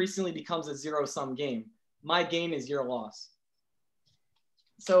liberty increasingly becomes a zero-sum game. My gain is your loss.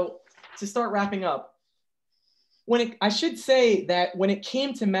 So to start wrapping up, I should say that when it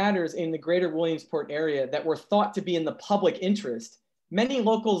came to matters in the greater Williamsport area that were thought to be in the public interest, many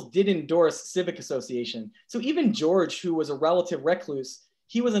locals did endorse civic association. So even George, who was a relative recluse,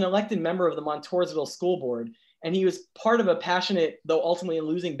 he was an elected member of the Montoursville School Board, and he was part of a passionate, though ultimately a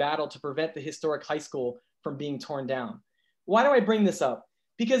losing battle to prevent the historic high school from being torn down. Why do I bring this up?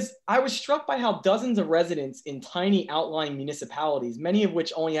 Because I was struck by how dozens of residents in tiny outlying municipalities, many of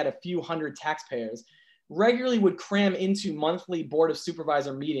which only had a few hundred taxpayers, regularly would cram into monthly Board of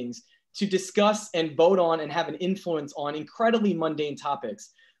Supervisor meetings to discuss and vote on and have an influence on incredibly mundane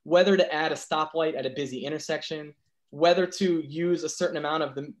topics, whether to add a stoplight at a busy intersection, whether to use a certain amount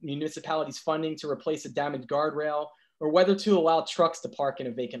of the municipality's funding to replace a damaged guardrail, or whether to allow trucks to park in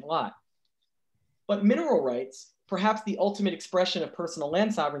a vacant lot. But mineral rights, perhaps the ultimate expression of personal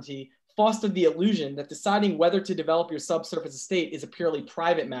land sovereignty, fostered the illusion that deciding whether to develop your subsurface estate is a purely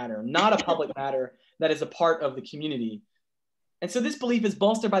private matter, not a public matter that is a part of the community. And so this belief is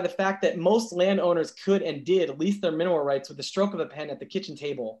bolstered by the fact that most landowners could and did lease their mineral rights with the stroke of a pen at the kitchen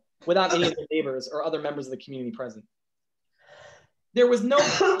table without any of their neighbors or other members of the community present. There was no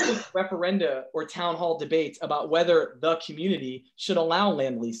referenda or town hall debates about whether the community should allow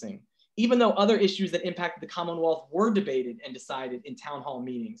land leasing, even though other issues that impacted the Commonwealth were debated and decided in town hall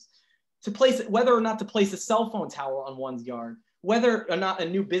meetings. Whether or not to place a cell phone tower on one's yard, whether or not a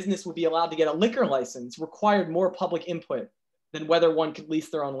new business would be allowed to get a liquor license required more public input than whether one could lease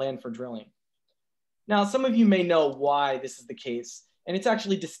their own land for drilling. Now, some of you may know why this is the case, and it's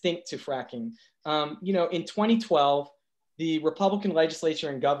actually distinct to fracking. In 2012, the Republican legislature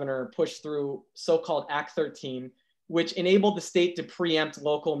and governor pushed through so-called Act 13, which enabled the state to preempt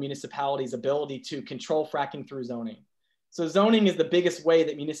local municipalities' ability to control fracking through zoning. So zoning is the biggest way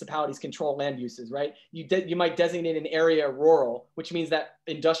that municipalities control land uses, right? You might designate an area rural, which means that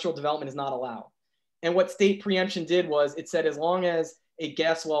industrial development is not allowed. And what state preemption did was it said as long as a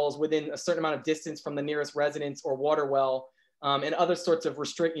gas well is within a certain amount of distance from the nearest residence or water well, and other sorts of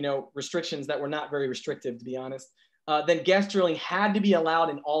restrictions that were not very restrictive, to be honest, then gas drilling had to be allowed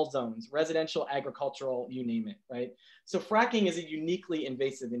in all zones, residential, agricultural, you name it, right? So fracking is a uniquely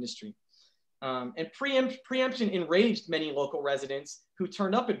invasive industry. And preemption enraged many local residents who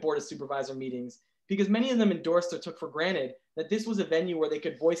turned up at Board of Supervisor meetings because many of them endorsed or took for granted that this was a venue where they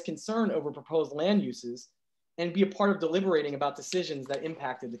could voice concern over proposed land uses and be a part of deliberating about decisions that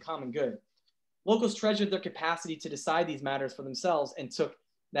impacted the common good. Locals treasured their capacity to decide these matters for themselves and took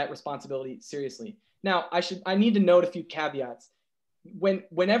that responsibility seriously. Now, I need to note a few caveats.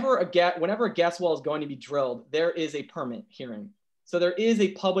 Whenever a gas well is going to be drilled, there is a permit hearing. So there is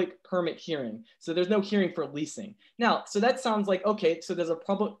a public permit hearing. So there's no hearing for leasing. Now, so that sounds like, okay, so there's a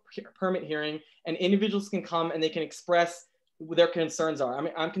public permit hearing and individuals can come and they can express what their concerns are. I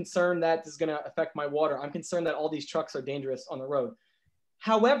mean, I'm concerned that this is gonna affect my water. I'm concerned that all these trucks are dangerous on the road.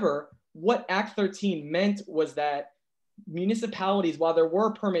 However, what Act 13 meant was that municipalities, while there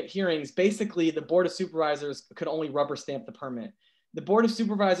were permit hearings, basically the Board of Supervisors could only rubber stamp the permit. The Board of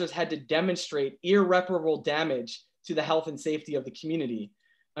Supervisors had to demonstrate irreparable damage to the health and safety of the community.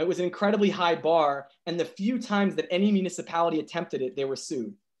 It was an incredibly high bar, and the few times that any municipality attempted it, they were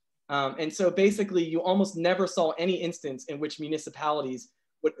sued. And so basically, you almost never saw any instance in which municipalities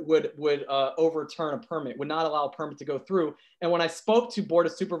would overturn a permit, would not allow a permit to go through. And when I spoke to Board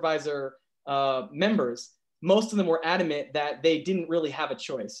of Supervisor members, most of them were adamant that they didn't really have a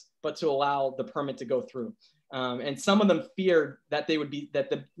choice but to allow the permit to go through. And some of them feared that they would be, that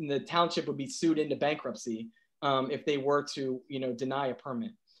the township would be sued into bankruptcy if they were to, deny a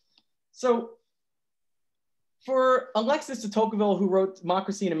permit. So for Alexis de Tocqueville, who wrote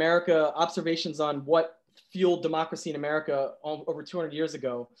Democracy in America, Observations on What Fueled Democracy in America over 200 years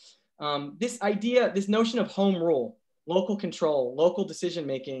ago, this idea, this notion of home rule, local control, local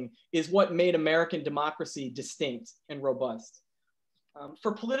decision-making is what made American democracy distinct and robust.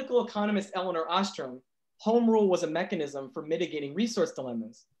 For political economist Elinor Ostrom, home rule was a mechanism for mitigating resource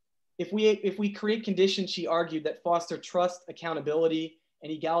dilemmas. If we create conditions, she argued, that foster trust, accountability,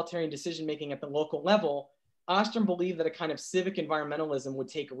 and egalitarian decision-making at the local level, Ostrom believed that a kind of civic environmentalism would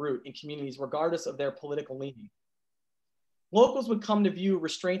take root in communities regardless of their political leaning. Locals would come to view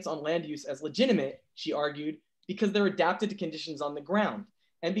restraints on land use as legitimate, she argued, because they're adapted to conditions on the ground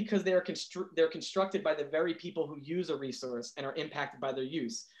and because they're constructed by the very people who use a resource and are impacted by their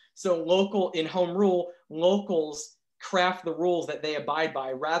use. So in home rule, locals craft the rules that they abide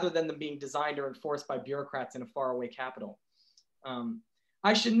by rather than them being designed or enforced by bureaucrats in a faraway capital.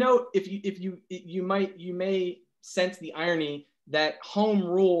 I should note, you may sense the irony that home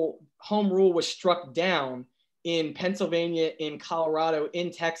rule was struck down in Pennsylvania, in Colorado,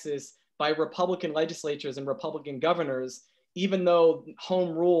 in Texas by Republican legislatures and Republican governors, even though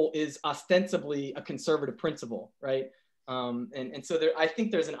home rule is ostensibly a conservative principle, right? And so I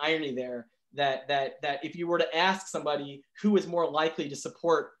think there's an irony there that if you were to ask somebody who is more likely to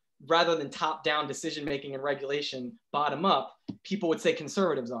support, rather than top-down decision-making and regulation, bottom-up, people would say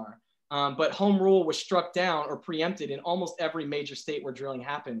conservatives are. But home rule was struck down or preempted in almost every major state where drilling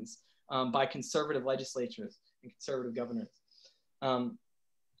happens by conservative legislatures and conservative governors.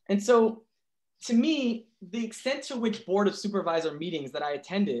 And so, to me, the extent to which Board of Supervisor meetings that I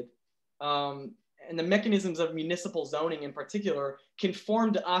attended and the mechanisms of municipal zoning in particular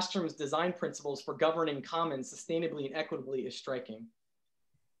conform to Ostrom's design principles for governing commons sustainably and equitably is striking.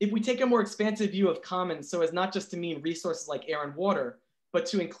 If we take a more expansive view of commons so as not just to mean resources like air and water, but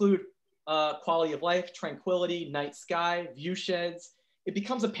to include quality of life, tranquility, night sky, view sheds, it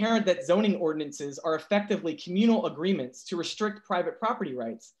becomes apparent that zoning ordinances are effectively communal agreements to restrict private property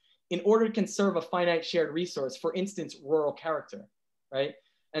rights in order to conserve a finite shared resource, for instance, rural character, right?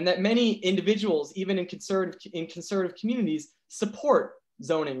 And that many individuals, even in conservative communities, support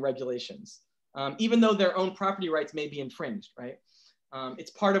zoning regulations, even though their own property rights may be infringed, right?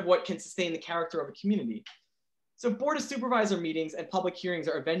 It's part of what can sustain the character of a community. So Board of Supervisor meetings and public hearings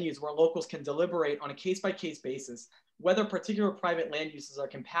are venues where locals can deliberate on a case-by-case basis whether particular private land uses are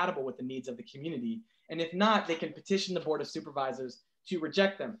compatible with the needs of the community. And if not, they can petition the Board of Supervisors to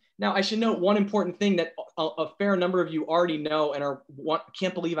reject them. Now, I should note one important thing that a fair number of you already know and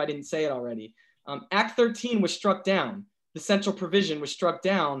can't believe I didn't say it already. Act 13 was struck down. The central provision was struck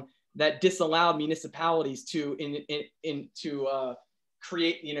down that disallowed municipalities to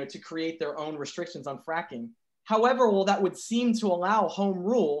create their own restrictions on fracking. However, well, that would seem to allow home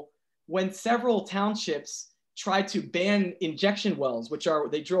rule when several townships tried to ban injection wells,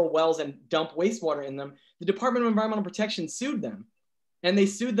 they drill wells and dump wastewater in them. The Department of Environmental Protection sued them. And they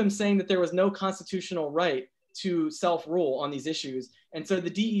sued them saying that there was no constitutional right to self-rule on these issues. And so the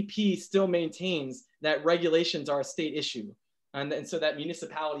DEP still maintains that regulations are a state issue. And so that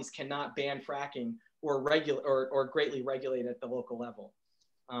municipalities cannot ban fracking or greatly regulate at the local level.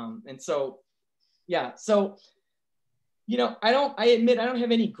 And so, yeah, so, I admit I don't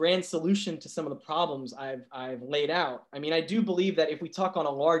have any grand solution to some of the problems I've laid out. I mean, I do believe that if we talk on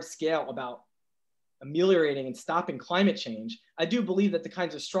a large scale about ameliorating and stopping climate change, I do believe that the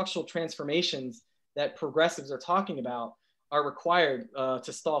kinds of structural transformations that progressives are talking about are required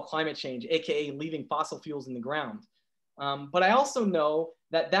to stall climate change, AKA leaving fossil fuels in the ground. But I also know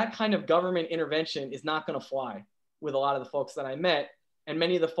that that kind of government intervention is not going to fly with a lot of the folks that I met and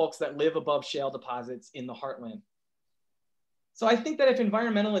many of the folks that live above shale deposits in the heartland. So I think that if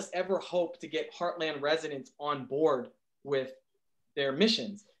environmentalists ever hope to get heartland residents on board with their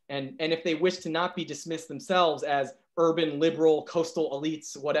missions, and if they wish to not be dismissed themselves as urban, liberal, coastal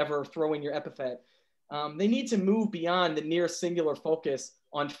elites, whatever, throw in your epithet, they need to move beyond the near singular focus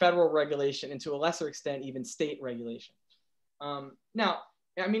on federal regulation and to a lesser extent, even state regulation. Now,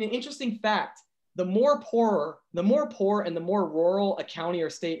 I mean, an interesting fact, the more poor and the more rural a county or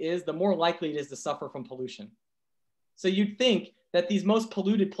state is, the more likely it is to suffer from pollution. So you'd think that these most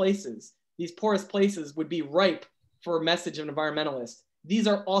polluted places, these poorest places would be ripe for a message of an environmentalist. These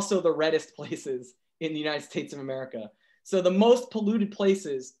are also the reddest places in the United States of America. So the most polluted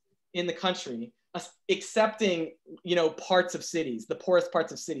places in the country, excepting, you know, parts of cities, the poorest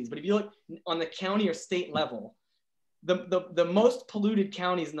parts of cities. But if you look on the county or state level, the most polluted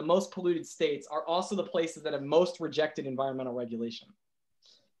counties and the most polluted states are also the places that have most rejected environmental regulation.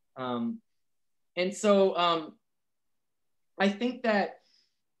 And so I think that,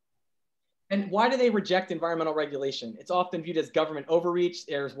 and why do they reject environmental regulation? It's often viewed as government overreach.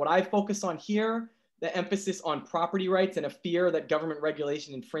 There's what I focus on here, the emphasis on property rights and a fear that government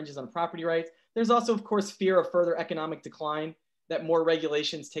regulation infringes on property rights. There's also, of course, fear of further economic decline, that more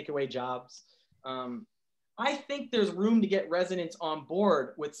regulations take away jobs. I think there's room to get residents on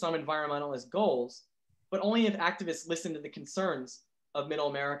board with some environmentalist goals, but only if activists listen to the concerns of Middle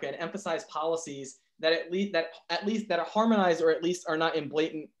America and emphasize policies that at least are harmonized, or at least are not in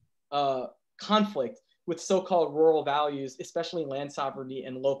blatant conflict with so-called rural values, especially land sovereignty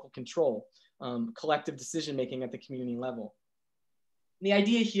and local control, collective decision-making at the community level. The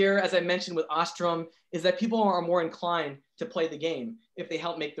idea here, as I mentioned with Ostrom, is that people are more inclined to play the game if they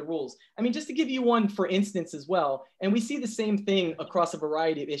help make the rules. I mean, just to give you one for instance as well, and we see the same thing across a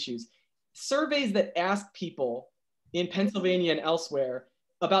variety of issues. Surveys that ask people in Pennsylvania and elsewhere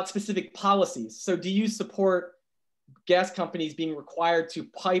about specific policies. So do you support gas companies being required to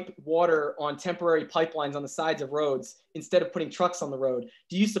pipe water on temporary pipelines on the sides of roads instead of putting trucks on the road?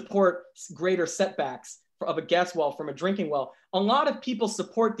 Do you support greater setbacks of a gas well from a drinking well? A lot of people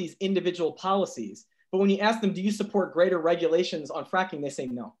support these individual policies, but when you ask them, do you support greater regulations on fracking? They say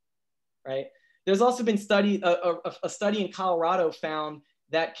no, right? There's also been a study in Colorado found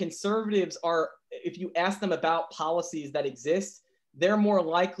that conservatives are, if you ask them about policies that exist, they're more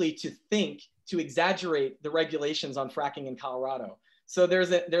likely to exaggerate the regulations on fracking in Colorado. So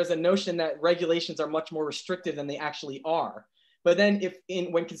there's a notion that regulations are much more restrictive than they actually are. But then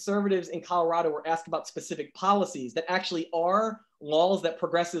when conservatives in Colorado were asked about specific policies that actually are laws that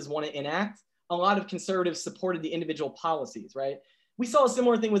progressives want to enact, a lot of conservatives supported the individual policies, right? We saw a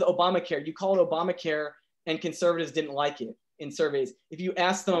similar thing with Obamacare. You call it Obamacare and conservatives didn't like it in surveys. If you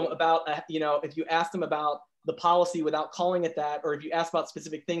asked them about, if you asked them about the policy without calling it that, or if you ask about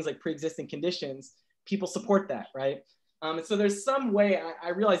specific things like pre-existing conditions, people support that, right? And so there's some way, I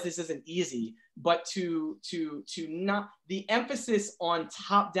realize this isn't easy, but to not, the emphasis on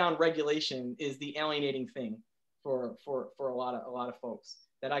top-down regulation is the alienating thing for a lot of folks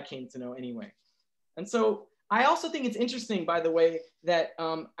that I came to know anyway. And so I also think it's interesting, by the way, that,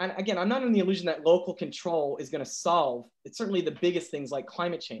 and again, I'm not in the illusion that local control is gonna solve, it's certainly the biggest things like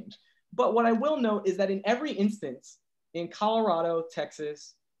climate change. But what I will note is that in every instance, in Colorado,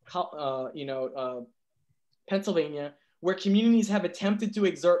 Texas, Pennsylvania, where communities have attempted to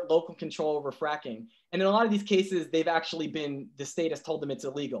exert local control over fracking, and in a lot of these cases, they've actually been, the state has told them it's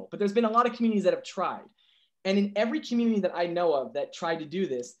illegal, but there's been a lot of communities that have tried. And in every community that I know of that tried to do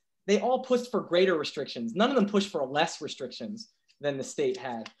this, they all pushed for greater restrictions. None of them pushed for less restrictions than the state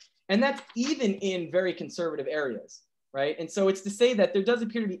had. And that's even in very conservative areas, right? And so it's to say that there does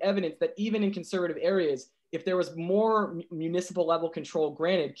appear to be evidence that even in conservative areas, if there was more municipal level control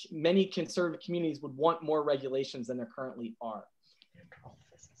granted, many conservative communities would want more regulations than there currently are.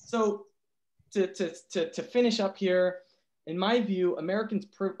 So to finish up here, in my view, America's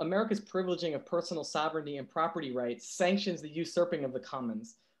privileging of personal sovereignty and property rights sanctions the usurping of the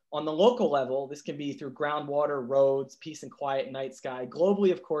commons. On the local level, this can be through groundwater, roads, peace and quiet, night sky,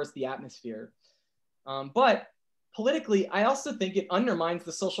 globally, of course, the atmosphere. But politically, I also think it undermines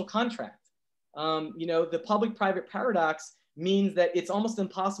the social contract. The public-private paradox means that it's almost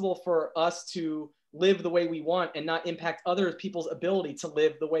impossible for us to live the way we want and not impact other people's ability to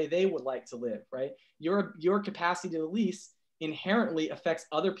live the way they would like to live, right? Your capacity to lease inherently affects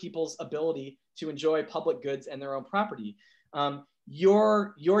other people's ability to enjoy public goods and their own property.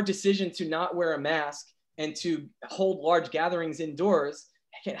 Your decision to not wear a mask and to hold large gatherings indoors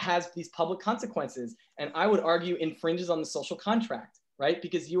has these public consequences. And I would argue infringes on the social contract, right?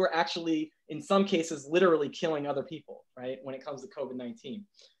 Because you are actually, in some cases, literally killing other people, right? When it comes to COVID-19.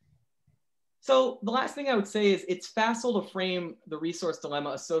 So the last thing I would say is it's facile to frame the resource dilemma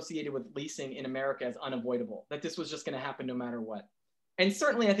associated with leasing in America as unavoidable, that this was just going to happen no matter what. And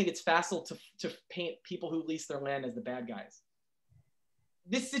certainly I think it's facile to paint people who lease their land as the bad guys.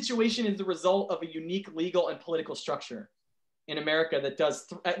 This situation is the result of a unique legal and political structure in America that does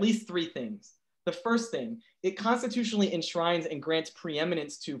at least three things. The first thing, it constitutionally enshrines and grants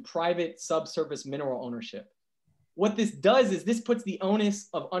preeminence to private subsurface mineral ownership. What this does is this puts the onus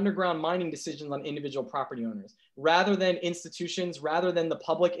of underground mining decisions on individual property owners, rather than institutions, rather than the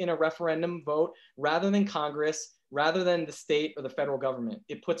public in a referendum vote, rather than Congress, rather than the state or the federal government.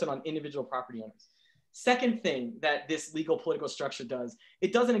 It puts it on individual property owners. Second thing that this legal political structure does,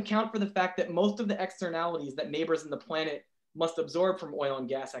 it doesn't account for the fact that most of the externalities that neighbors on the planet must absorb from oil and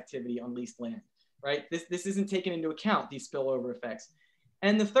gas activity on leased land, right? This isn't taken into account, these spillover effects.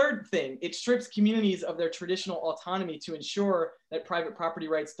 And the third thing, it strips communities of their traditional autonomy to ensure that private property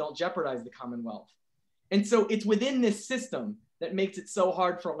rights don't jeopardize the Commonwealth. And so it's within this system that makes it so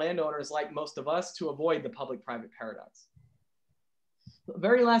hard for landowners like most of us to avoid the public-private paradox. The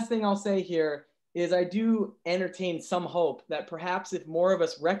very last thing I'll say here is I do entertain some hope that perhaps if more of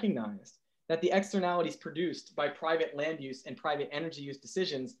us recognized that the externalities produced by private land use and private energy use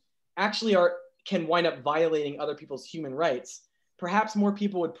decisions actually can wind up violating other people's human rights, perhaps more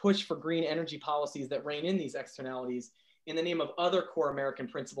people would push for green energy policies that rein in these externalities in the name of other core American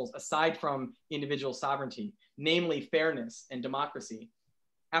principles aside from individual sovereignty, namely fairness and democracy.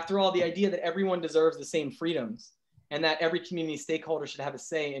 After all, the idea that everyone deserves the same freedoms and that every community stakeholder should have a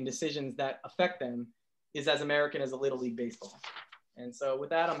say in decisions that affect them is as American as a Little League baseball. And so with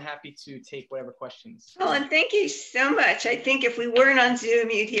that, I'm happy to take whatever questions. Colin, thank you so much. I think if we weren't on Zoom,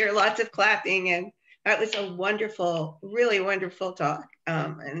 you'd hear lots of clapping, and that was a wonderful, really wonderful talk.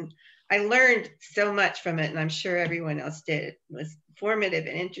 And I learned so much from it, and I'm sure everyone else did. It was informative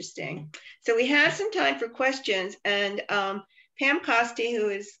and interesting. So we have some time for questions, and Pam Costi, who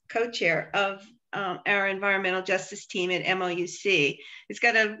is co-chair of our environmental justice team at MLUC, is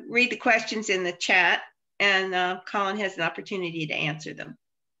going to read the questions in the chat, and Colin has an opportunity to answer them.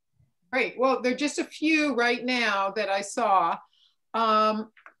 Great. Well, there are just a few right now that I saw.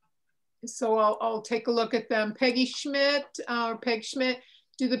 So I'll take a look at them. Peggy Schmidt, Peg Schmidt,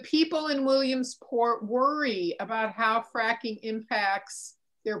 do the people in Williamsport worry about how fracking impacts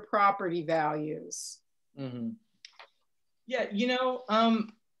their property values? Mm-hmm. Yeah, you know,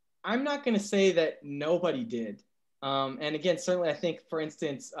 I'm not going to say that nobody did. And again, certainly I think, for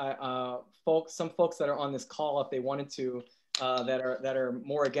instance, some folks that are on this call, if they wanted to, that are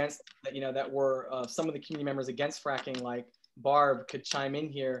more against, that were some of the community members against fracking, like Barb, could chime in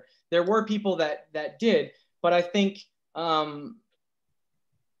here. There were people that did, but I think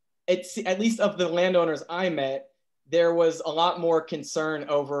it's, at least of the landowners I met, there was a lot more concern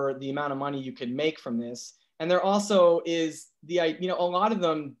over the amount of money you could make from this. And there also is a lot of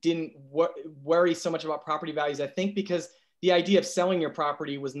them didn't worry so much about property values, I think, because the idea of selling your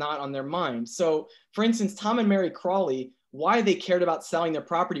property was not on their mind. So for instance, Tom and Mary Crawley, why they cared about selling their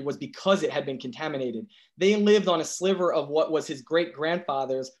property was because it had been contaminated. They lived on a sliver of what was his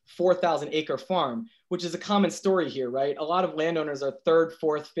great-grandfather's 4,000-acre farm, which is a common story here, right? A lot of landowners are third,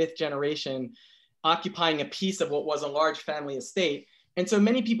 fourth, fifth generation occupying a piece of what was a large family estate. And so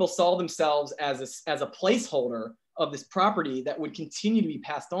many people saw themselves as a placeholder of this property that would continue to be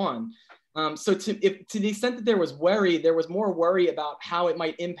passed on. So to the extent that there was more worry about how it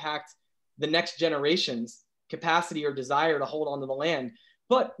might impact the next generation's capacity or desire to hold on to the land.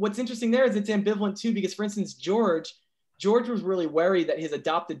 But what's interesting there is it's ambivalent too, because for instance, George was really worried that his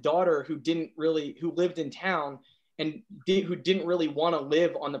adopted daughter who lived in town and who didn't really want to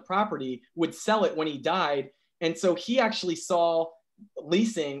live on the property would sell it when he died. And so he actually saw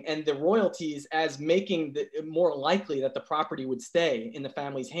leasing and the royalties as making it more likely that the property would stay in the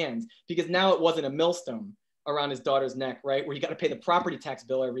family's hands, because now it wasn't a millstone around his daughter's neck, right? Where you got to pay the property tax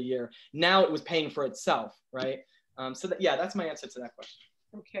bill every year. Now it was paying for itself, right? That's my answer to that question.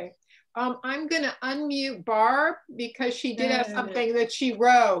 Okay. I'm going to unmute Barb because she did have something that she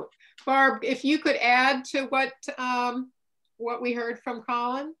wrote. Barb, if you could add to what we heard from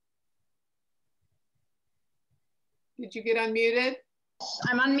Colin. Did you get unmuted?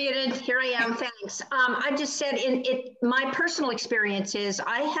 I'm unmuted. Here I am. Thanks. I just said my personal experience is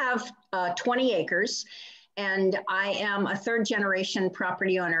I have 20 acres and I am a third generation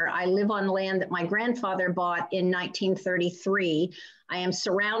property owner. I live on land that my grandfather bought in 1933. I am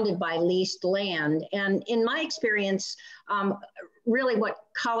surrounded by leased land. And in my experience, really what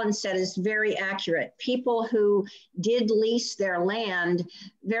Colin said is very accurate. People who did lease their land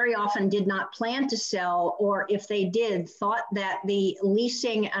very often did not plan to sell, or if they did, thought that the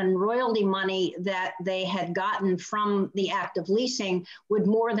leasing and royalty money that they had gotten from the act of leasing would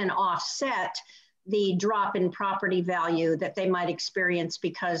more than offset the drop in property value that they might experience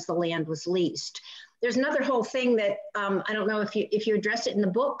because the land was leased. There's another whole thing that I don't know if you address it in the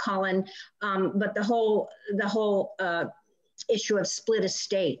book, Colin, but the whole issue of split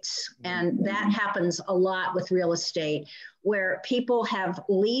estates, and that happens a lot with real estate, where people have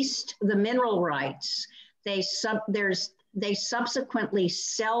leased the mineral rights. They subsequently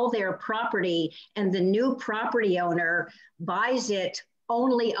sell their property, and the new property owner buys it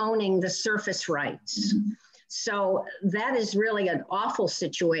only owning the surface rights. So that is really an awful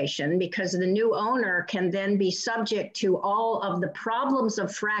situation, because the new owner can then be subject to all of the problems of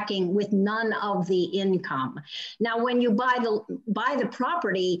fracking with none of the income. Now, when you buy the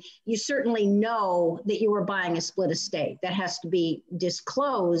property, you certainly know that you are buying a split estate. That has to be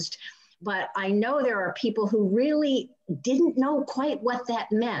disclosed. But I know there are people who really didn't know quite what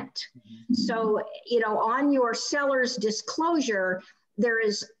that meant. So, you know, on your seller's disclosure, there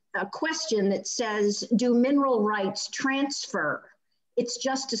is a question that says, do mineral rights transfer? It's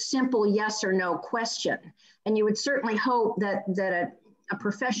just a simple yes or no question. And you would certainly hope that a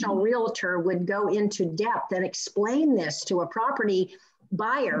professional realtor would go into depth and explain this to a property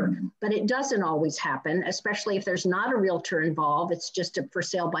buyer, but it doesn't always happen, especially if there's not a realtor involved. It's just a for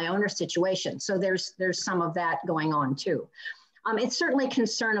sale by owner situation. So there's some of that going on too. It's certainly a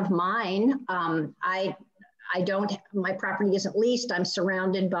concern of mine. My property isn't leased. I'm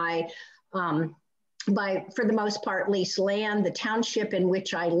surrounded by, for the most part, leased land. The township in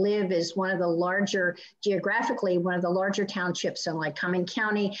which I live is one of the larger, geographically, one of the larger townships in Lycoming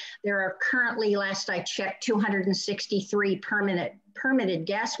County. There are currently, last I checked, 263 permitted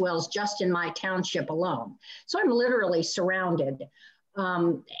gas wells just in my township alone. So I'm literally surrounded.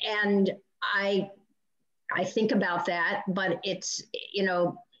 And I think about that, but it's, you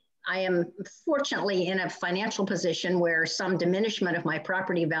know, I am fortunately in a financial position where some diminishment of my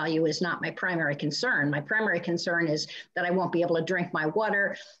property value is not my primary concern. My primary concern is that I won't be able to drink my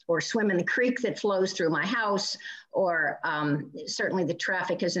water or swim in the creek that flows through my house, or certainly the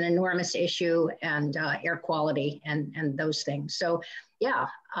traffic is an enormous issue, and air quality and those things. So yeah,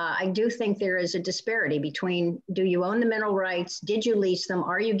 I do think there is a disparity between, do you own the mineral rights? Did you lease them?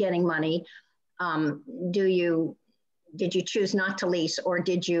 Are you getting money? Did you choose not to lease, or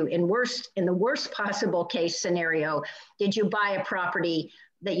did you, in the worst possible case scenario, did you buy a property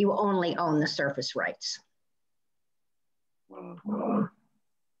that you only own the surface rights?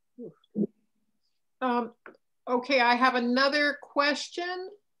 Okay, I have another question.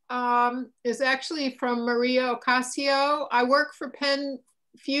 Is actually from Maria Ocasio. I work for Penn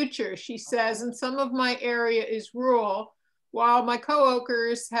Future, she says, and some of my area is rural, while my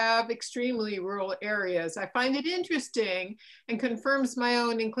co-workers have extremely rural areas. I find it interesting and confirms my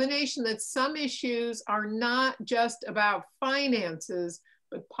own inclination that some issues are not just about finances,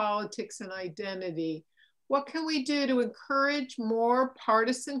 but politics and identity. What can we do to encourage more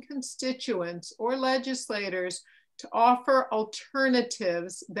partisan constituents or legislators to offer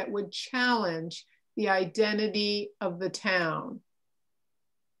alternatives that would challenge the identity of the town?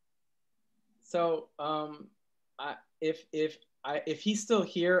 So if he's still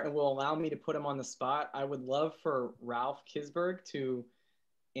here and will allow me to put him on the spot, I would love for Ralph Kisberg to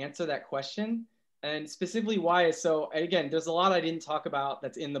answer that question. And specifically why. So again, there's a lot I didn't talk about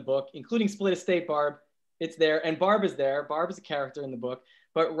that's in the book, including split estate. Barb, it's there, and Barb is there. Barb is a character in the book,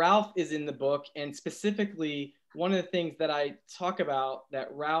 but Ralph is in the book. And specifically, one of the things that I talk about that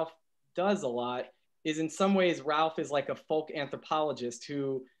Ralph does a lot is, in some ways, Ralph is like a folk anthropologist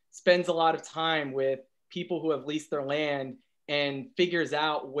who spends a lot of time with people who have leased their land and figures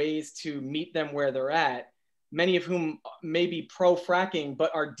out ways to meet them where they're at, many of whom may be pro fracking,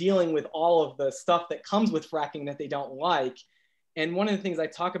 but are dealing with all of the stuff that comes with fracking that they don't like. And one of the things I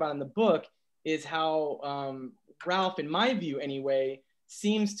talk about in the book is how Ralph, in my view anyway,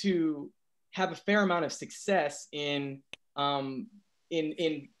 seems to have a fair amount of success in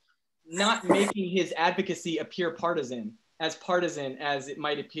not making his advocacy appear partisan as it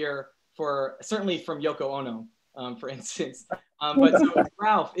might appear certainly from Yoko Ono, for instance. But so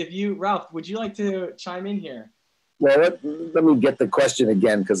Ralph, would you like to chime in here? Well, let me get the question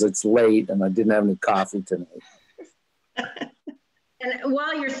again, because it's late and I didn't have any coffee tonight. And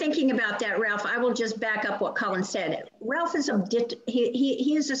while you're thinking about that, Ralph, I will just back up what Colin said. Ralph is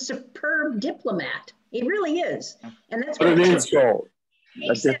he is a superb diplomat. He really is. And that's what it is called,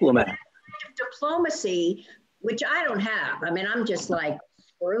 a diplomat. Diplomacy which I don't have. I mean, I'm just like,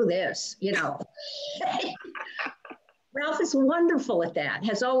 screw this, you know. Ralph is wonderful at that,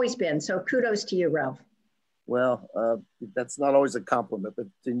 has always been. So kudos to you, Ralph. Well, that's not always a compliment, but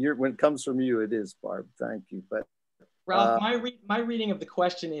when it comes from you, it is, Barb. Thank you. But Ralph, my reading of the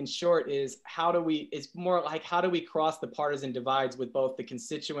question in short is it's more like how do we cross the partisan divides with both the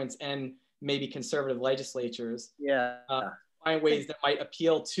constituents and maybe conservative legislatures? Yeah. Find ways that might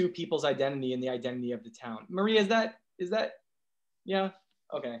appeal to people's identity and the identity of the town. Maria, is that, yeah?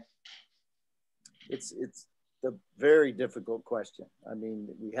 Okay. It's a very difficult question. I mean,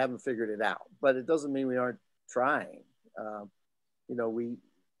 we haven't figured it out, but it doesn't mean we aren't trying. You know,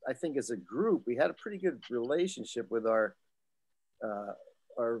 I think as a group, we had a pretty good relationship with our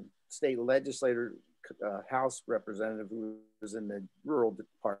state legislator, House representative who was in the rural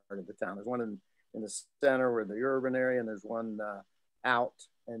part of the town. There's one in the center or the urban area, and there's one out.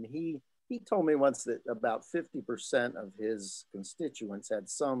 And he told me once that about 50% of his constituents had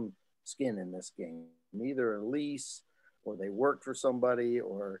some skin in this game, either a lease or they worked for somebody,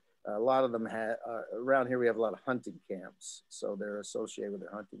 or a lot of them had, around here we have a lot of hunting camps. So they're associated with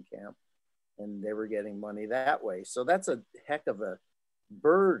their hunting camp and they were getting money that way. So that's a heck of a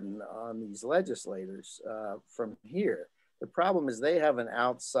burden on these legislators from here. The problem is they have an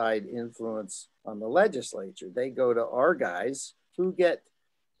outside influence on the legislature. They go to our guys who get,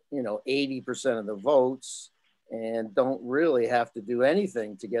 80% of the votes and don't really have to do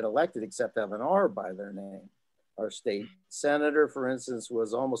anything to get elected except have an R by their name. Our state senator, for instance,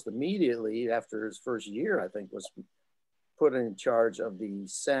 was almost immediately after his first year, I think, was put in charge of the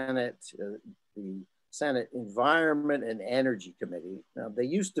Senate Environment and Energy Committee. Now, they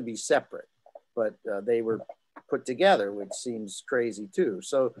used to be separate, but they were put together, which seems crazy too.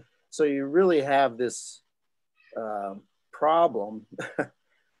 So you really have this problem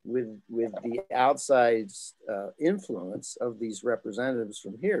with the outside influence of these representatives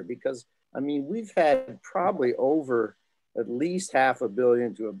from here, because I mean, we've had probably over at least $500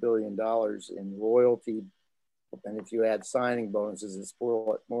 million to $1 billion in royalty. And if you add signing bonuses, it's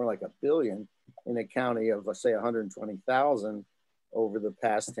more like $1 billion in a county of, let's say, 120,000 over the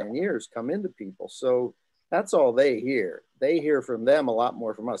past 10 years come into people. So that's all they hear. They hear from them a lot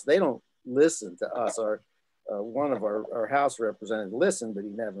more from us. They don't listen to us. One of our House representatives listened, but he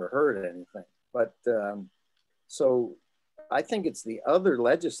never heard anything. But so I think it's the other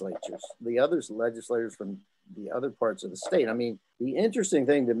legislators from the other parts of the state. I mean, the interesting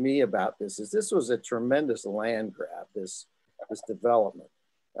thing to me about this is this was a tremendous land grab, this development.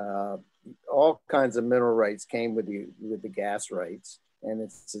 All kinds of mineral rights came with the gas rights.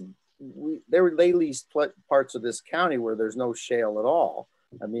 And they leased parts of this county where there's no shale at all.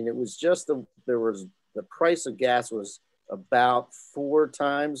 I mean, it was just the price of gas was about 4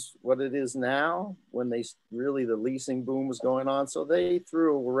 times what it is now when the leasing boom was going on. So they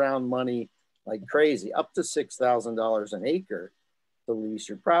threw around money like crazy, up to $6,000 an acre to lease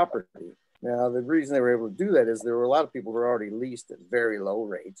your property. Now, the reason they were able to do that is there were a lot of people who were already leased at very low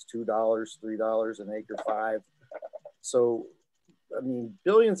rates, $2, $3 an acre, $5. So, I mean,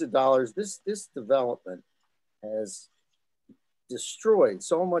 billions of dollars, this development has destroyed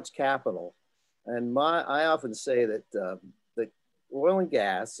so much capital. And I often say that the oil and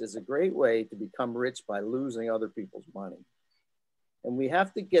gas is a great way to become rich by losing other people's money. And we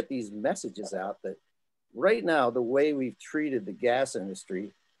have to get these messages out that right now, the way we've treated the gas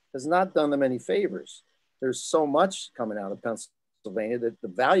industry has not done them any favors. There's so much coming out of Pennsylvania that the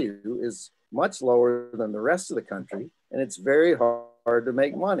value is much lower than the rest of the country. And it's very hard to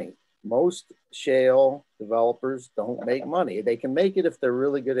make money. Most shale developers don't make money. They can make it if they're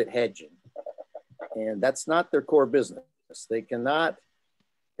really good at hedging. And that's not their core business. They cannot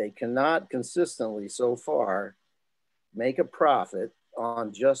consistently so far make a profit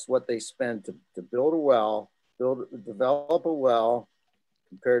on just what they spend to build a well, develop a well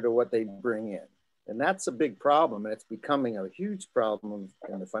compared to what they bring in. And that's a big problem. And it's becoming a huge problem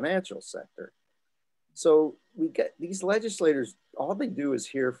in the financial sector. So we get these legislators, all they do is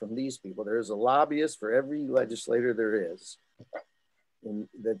hear from these people. There's a lobbyist for every legislator there is.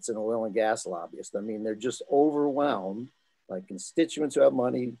 That's an oil and gas lobbyist. I mean, they're just overwhelmed by constituents who have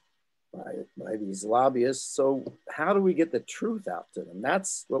money, by these lobbyists. So how do we get the truth out to them?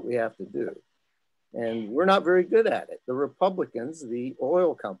 That's what we have to do. And we're not very good at it. The Republicans, the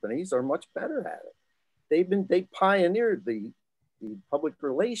oil companies, are much better at it. They pioneered the public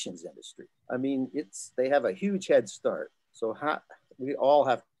relations industry. I mean, they have a huge head start. So we all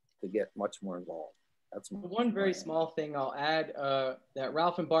have to get much more involved. That's one very small thing I'll add that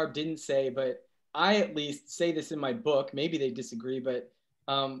Ralph and Barb didn't say, but I at least say this in my book. Maybe they disagree, but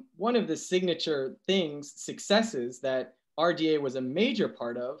one of the signature successes that RDA was a major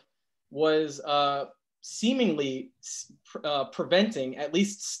part of was seemingly preventing, at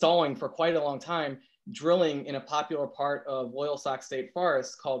least stalling for quite a long time, drilling in a popular part of Loyalsock State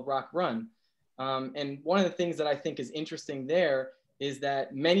Forest called Rock Run. And one of the things that I think is interesting there is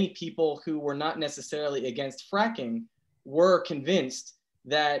that many people who were not necessarily against fracking were convinced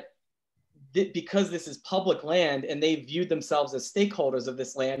that because this is public land and they viewed themselves as stakeholders of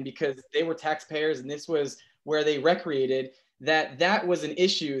this land because they were taxpayers and this was where they recreated, that was an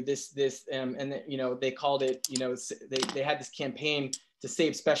issue. And you know, they called it, you know, they had this campaign to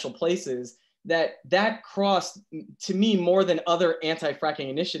save special places that crossed, to me, more than other anti-fracking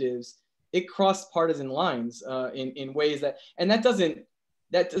initiatives. It crossed partisan lines in ways that doesn't,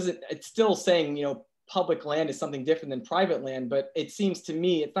 it's still saying, you know, public land is something different than private land, but it seems to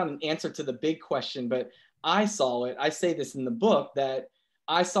me, it's not an answer to the big question, but I saw it, I say this in the book, that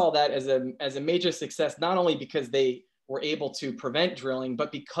I saw that as a major success, not only because they were able to prevent drilling,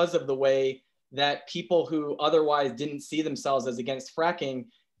 but because of the way that people who otherwise didn't see themselves as against fracking,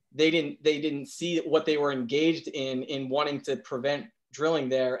 they didn't see what they were engaged in wanting to prevent drilling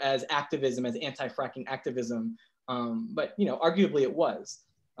there as activism, as anti-fracking activism. But you know, arguably it was.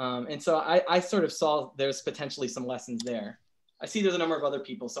 And so I sort of saw there's potentially some lessons there. I see there's a number of other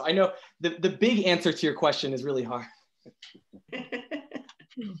people. So I know the big answer to your question is really hard.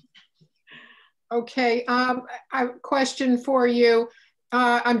 Okay, I have a question for you.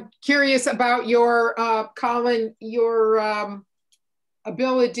 I'm curious about your, Colin, your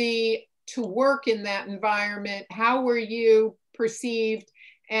ability to work in that environment. How were you perceived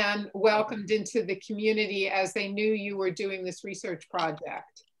and welcomed into the community as they knew you were doing this research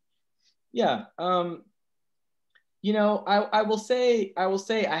project? Yeah, you know, I will say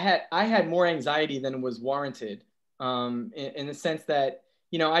I had more anxiety than was warranted, in the sense that,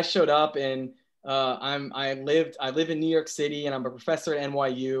 you know, I showed up and I live in New York City and I'm a professor at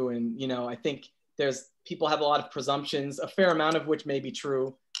NYU, and you know, I think people have a lot of presumptions, a fair amount of which may be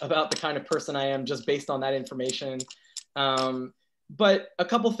true about the kind of person I am just based on that information. But a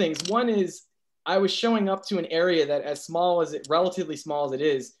couple things. One is I was showing up to an area that, relatively small as it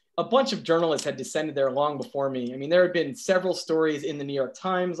is, a bunch of journalists had descended there long before me. I mean, there had been several stories in the New York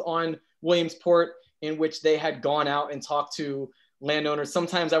Times on Williamsport in which they had gone out and talked to landowners.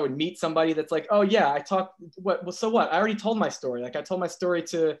 Sometimes I would meet somebody that's like, oh yeah, so what? I already told my story. Like I told my story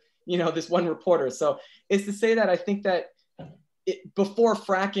to, you know, this one reporter. So it's to say that I think that before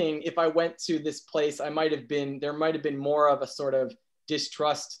fracking, if I went to this place, there might have been more of a sort of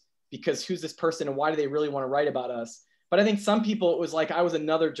distrust, because who's this person and why do they really want to write about us? But I think some people, it was like I was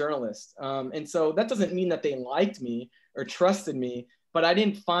another journalist. And so that doesn't mean that they liked me or trusted me, but I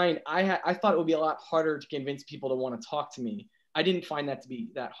thought it would be a lot harder to convince people to want to talk to me. I didn't find that to be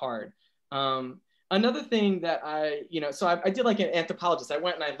that hard. Another thing that I did like an anthropologist. I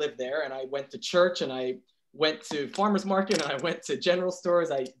went and I lived there and I went to church and I went to farmer's market and I went to general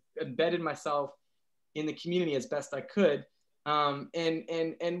stores. I embedded myself in the community as best I could.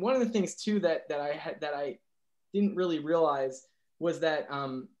 And one of the things too that I didn't really realize was that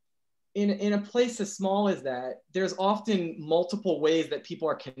in a place as small as that, there's often multiple ways that people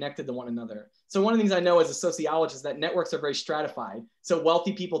are connected to one another. So one of the things I know as a sociologist is that networks are very stratified. So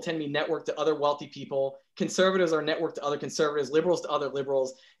wealthy people tend to be networked to other wealthy people. Conservatives are networked to other conservatives, liberals to other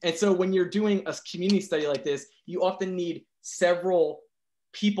liberals. And so when you're doing a community study like this, you often need several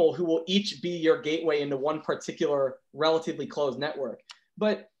people who will each be your gateway into one particular relatively closed network.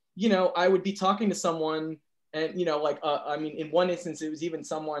 But, you know, I would be talking to someone and, you know, like, I mean, in one instance, it was even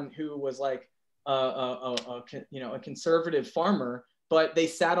someone who was like, a conservative farmer, but they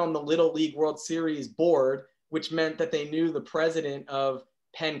sat on the Little League World Series board, which meant that they knew the president of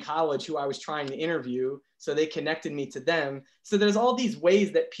Penn College, who I was trying to interview. So they connected me to them. So there's all these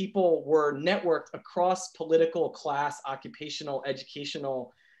ways that people were networked across political, class, occupational,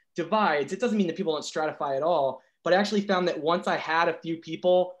 educational divides. It doesn't mean that people don't stratify at all, but I actually found that once I had a few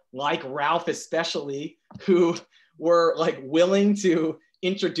people like Ralph especially, who were like willing to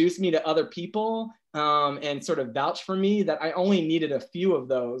introduce me to other people and sort of vouch for me, that I only needed a few of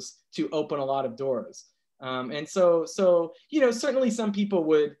those to open a lot of doors. And so, you know, certainly some people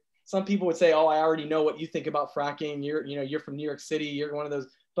would say, oh, I already know what you think about fracking. You're from New York City. You're one of those,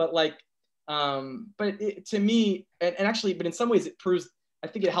 but like, to me, and actually, but in some ways I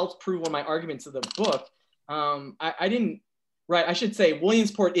think it helps prove one of my arguments of the book. I should say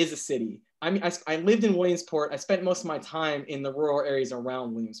Williamsport is a city. I mean, I lived in Williamsport. I spent most of my time in the rural areas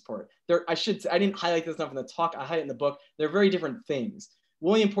around Williamsport. I didn't highlight this enough in the talk. I highlight it in the book. They're very different things.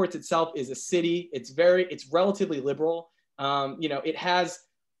 Williamsport itself is a city. It's relatively liberal. You know, it has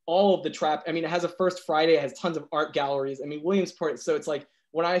all of the trap. I mean, it has a First Friday, it has tons of art galleries. I mean, Williamsport, so it's like,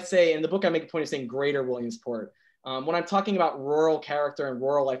 when I say, in the book, I make a point of saying greater Williamsport. When I'm talking about rural character and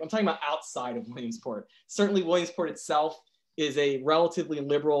rural life, I'm talking about outside of Williamsport. Certainly Williamsport itself is a relatively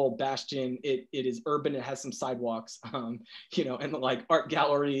liberal bastion. It is urban, it has some sidewalks, you know, and like art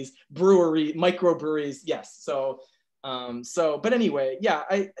galleries, brewery, microbreweries, yes. So, but anyway, yeah,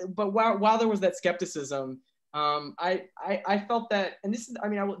 but while there was that skepticism, I felt that, and this is, I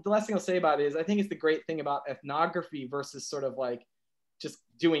mean, the last thing I'll say about it is, I think it's the great thing about ethnography versus sort of like just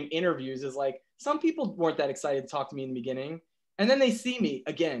doing interviews is like, some people weren't that excited to talk to me in the beginning. And then they see me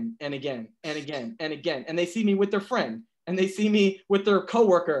again and again and again and again. And they see me with their friend and they see me with their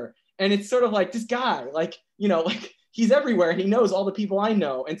coworker. And it's sort of like, this guy, like, you know, like he's everywhere and he knows all the people I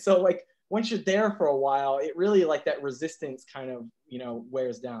know. And so like, once you're there for a while, it really like that resistance kind of, you know,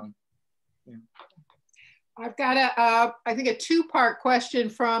 wears down. Yeah. I've got I think a two-part question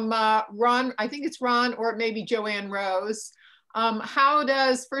from Ron. I think it's Ron or maybe Joanne Rose.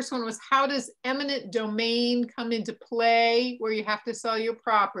 First one was, how does eminent domain come into play where you have to sell your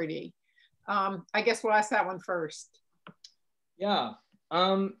property? I guess we'll ask that one first. Yeah,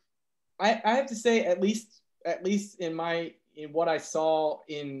 I have to say, at least in what I saw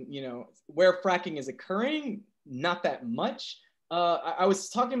in, you know, where fracking is occurring, not that much. I was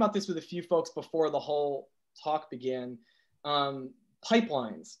talking about this with a few folks before the whole talk began.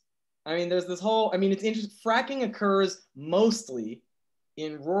 Pipelines. I mean, there's this whole, I mean, it's interesting. Fracking occurs mostly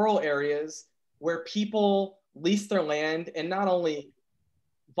in rural areas where people lease their land and not only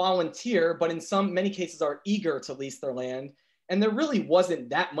volunteer, but in many cases are eager to lease their land. And there really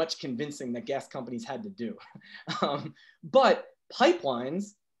wasn't that much convincing that gas companies had to do. But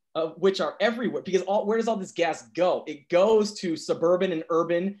pipelines, which are everywhere, because where does all this gas go? It goes to suburban and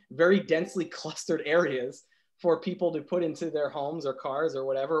urban, very densely clustered areas for people to put into their homes or cars or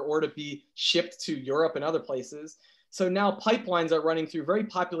whatever, or to be shipped to Europe and other places. So now pipelines are running through very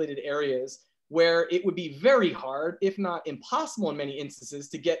populated areas where it would be very hard, if not impossible in many instances,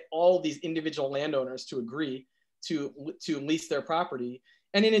 to get all these individual landowners to agree to lease their property.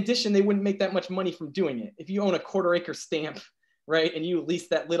 And in addition, they wouldn't make that much money from doing it. If you own a quarter-acre stamp, right, and you lease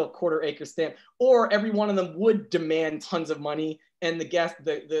that little quarter-acre stamp, or every one of them would demand tons of money, and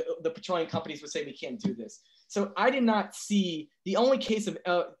the petroleum companies would say, we can't do this. So I did not see cases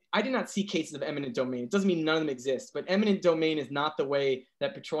of eminent domain. It doesn't mean none of them exist, but eminent domain is not the way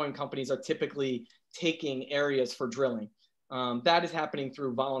that petroleum companies are typically taking areas for drilling. That is happening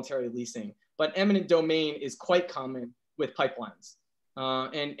through voluntary leasing, but eminent domain is quite common with pipelines.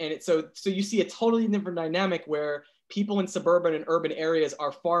 So you see a totally different dynamic where people in suburban and urban areas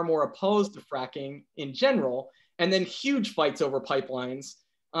are far more opposed to fracking in general, and then huge fights over pipelines.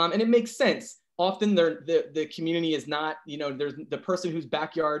 And it makes sense. Often the community is not, you know, there's the person whose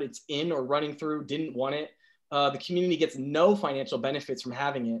backyard it's in or running through didn't want it. The community gets no financial benefits from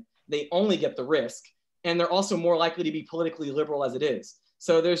having it. They only get the risk. And they're also more likely to be politically liberal as it is.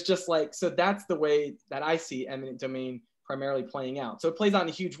 So there's just like, so that's the way that I see eminent domain primarily playing out. So it plays out in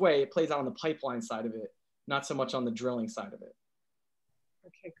a huge way. It plays out on the pipeline side of it, not so much on the drilling side of it.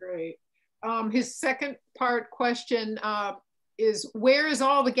 Okay, great. His second part question is, where is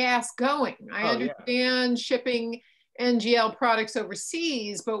all the gas going? I understand shipping NGL products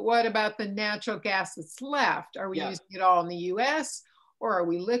overseas, but what about the natural gas that's left? Are we using it all in the US, or are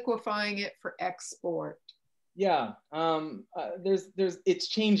we liquefying it for export? Yeah, it's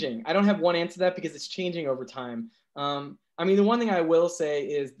changing. I don't have one answer to that because it's changing over time. I mean, the one thing I will say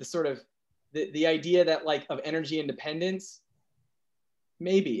is the sort of the idea that like of energy independence.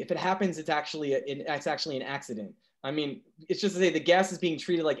 Maybe if it happens, it's actually an accident. I mean, it's just to say the gas is being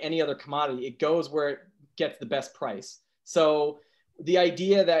treated like any other commodity. It goes where it gets the best price. So the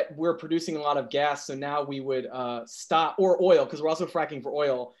idea that we're producing a lot of gas, so now we would stop, or oil, because we're also fracking for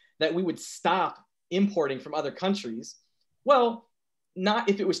oil, that we would stop importing from other countries. Well, not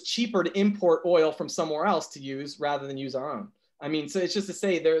if it was cheaper to import oil from somewhere else to use rather than use our own. I mean, so it's just to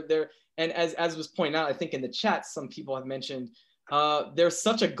say and as was pointed out, I think in the chat, some people have mentioned, there's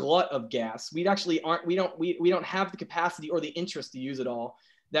such a glut of gas. We don't have the capacity or the interest to use it all,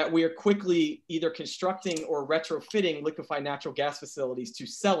 that we are quickly either constructing or retrofitting liquefied natural gas facilities to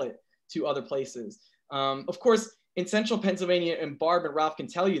sell it to other places. Of course, in central Pennsylvania, and Barb and Ralph can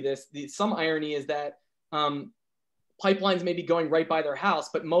tell you this, some irony is that pipelines may be going right by their house,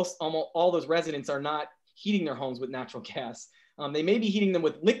 but almost all those residents are not heating their homes with natural gas. They may be heating them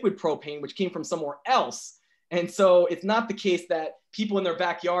with liquid propane, which came from somewhere else. And so it's not the case that people in their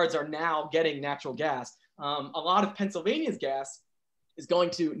backyards are now getting natural gas. A lot of Pennsylvania's gas is going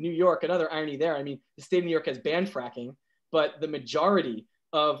to New York. Another irony there. I mean, the state of New York has banned fracking, but the majority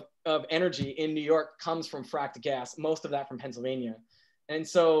of energy in New York comes from fracked gas, most of that from Pennsylvania. And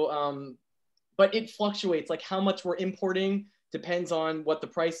so, but it fluctuates, like how much we're importing depends on what the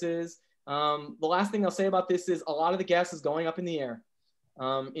price is. The last thing I'll say about this is a lot of the gas is going up in the air.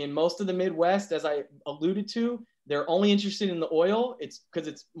 In most of the Midwest, as I alluded to, they're only interested in the oil. It's because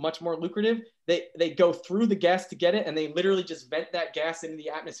it's much more lucrative. They go through the gas to get it, and they literally just vent that gas into the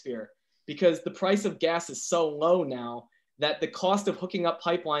atmosphere because the price of gas is so low now that the cost of hooking up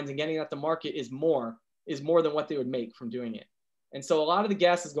pipelines and getting it at the market is more than what they would make from doing it. And so a lot of the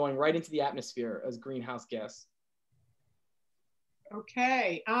gas is going right into the atmosphere as greenhouse gas.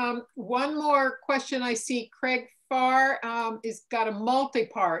 Okay, one more question I see. Craig Farr is got a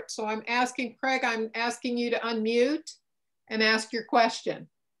multi-part. So I'm asking Craig, I'm asking you to unmute and ask your question.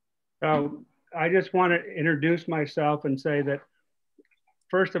 So I just want to introduce myself and say that,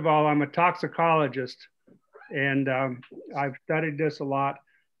 first of all, I'm a toxicologist and I've studied this a lot.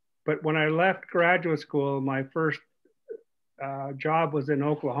 But when I left graduate school, my first job was in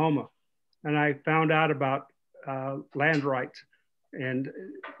Oklahoma, and I found out about land rights. And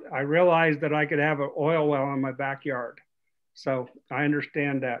I realized that I could have an oil well in my backyard. So I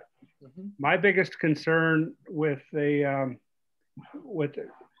understand that. Mm-hmm. My biggest concern with the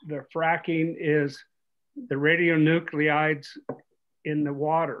fracking is the radionuclides in the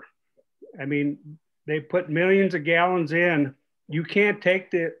water. I mean, they put millions of gallons in. You can't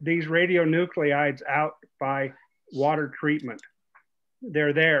take these radionuclides out by water treatment.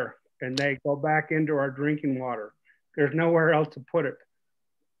 They're there and they go back into our drinking water. There's nowhere else to put it.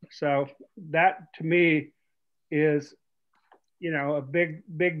 So that to me is, a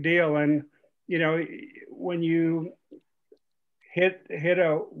big deal. And, when you hit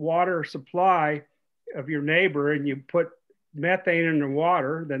a water supply of your neighbor and you put methane in the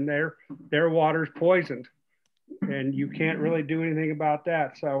water, then their water's poisoned and you can't really do anything about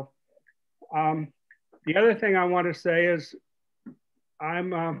that. So the other thing I want to say is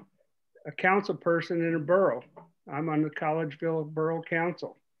I'm a council person in a borough. I'm on the Collegeville Borough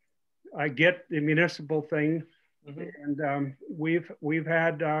Council. I get the municipal thing, mm-hmm. and we've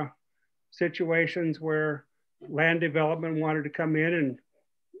had situations where land development wanted to come in, and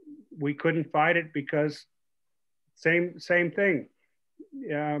we couldn't fight it because same thing.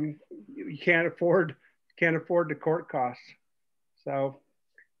 You can't afford the court costs. So,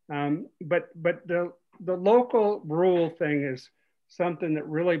 but the local rule thing is something that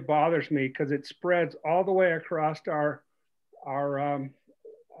really bothers me because it spreads all the way across our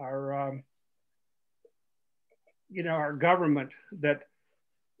government. That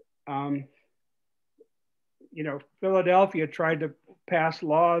Philadelphia tried to pass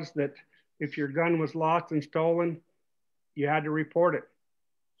laws that if your gun was lost and stolen, you had to report it.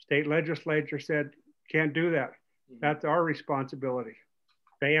 State legislature said can't do that. That's our responsibility.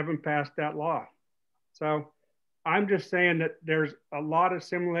 They haven't passed that law. So I'm just saying that there's a lot of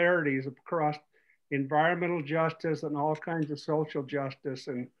similarities across environmental justice and all kinds of social justice.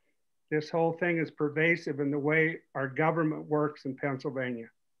 And this whole thing is pervasive in the way our government works in Pennsylvania.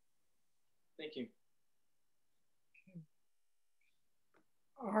 Thank you.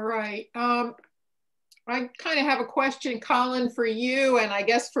 All right. I kind of have a question, Colin, for you, and I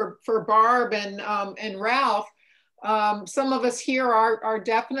guess for Barb and Ralph. Some of us here are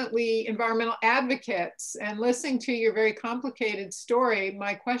definitely environmental advocates, and listening to your very complicated story,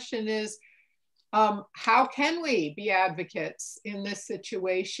 my question is, how can we be advocates in this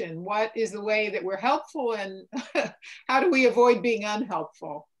situation? What is the way that we're helpful, and how do we avoid being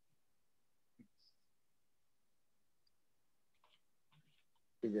unhelpful?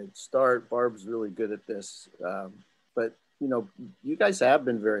 A good start. Barb's really good at this, but you guys have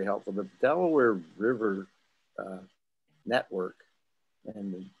been very helpful. The Delaware River network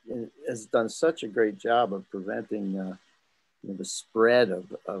and has done such a great job of preventing the spread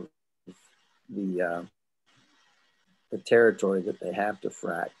of the territory that they have to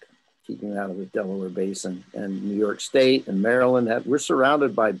frack, keeping out of the Delaware Basin. And New York State and Maryland, we're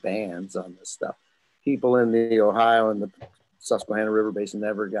surrounded by bans on this stuff. People in the Ohio and the Susquehanna River Basin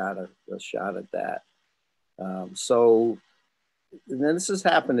never got a shot at that. And then this has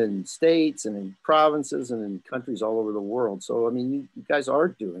happened in states and in provinces and in countries all over the world. So, I mean, you guys are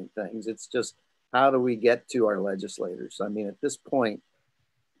doing things. It's just, how do we get to our legislators? I mean, at this point,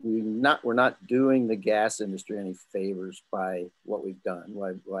 we're not doing the gas industry any favors by what we've done,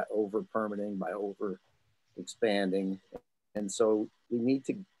 by over permitting, by over expanding. And so we need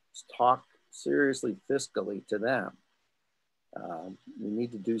to talk seriously fiscally to them. We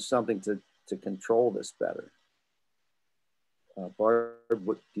need to do something to control this better. Barb,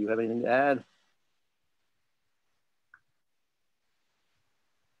 do you have anything to add?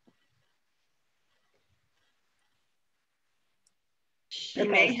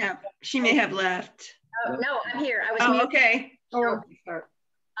 She may have left. Oh, no, I'm here. I was Oh, muted. okay.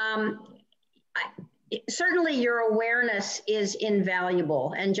 Certainly your awareness is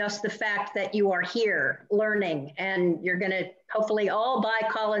invaluable, and just the fact that you are here learning, and you're going to hopefully all buy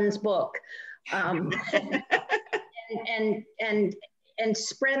Colin's book, and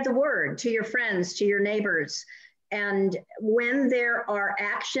spread the word to your friends, to your neighbors. And when there are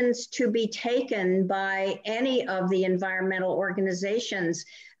actions to be taken by any of the environmental organizations,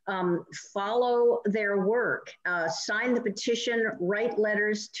 follow their work, sign the petition, write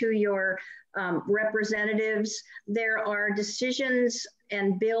letters to your representatives. There are decisions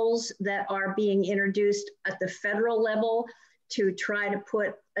and bills that are being introduced at the federal level to try to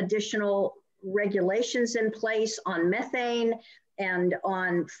put additional regulations in place on methane and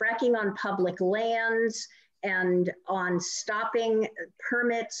on fracking on public lands and on stopping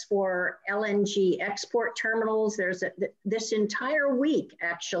permits for LNG export terminals. There's this entire week,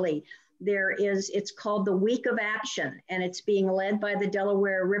 actually, it's called the Week of Action, and it's being led by the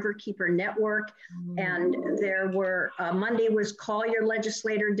Delaware Riverkeeper Network. And there were, Monday was Call Your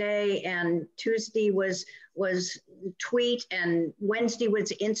Legislator Day, and Tuesday was Tweet, and Wednesday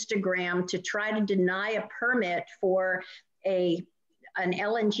was Instagram to try to deny a permit for an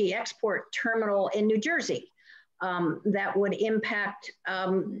LNG export terminal in New Jersey that would impact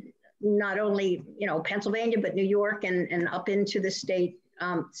not only Pennsylvania, but New York and up into the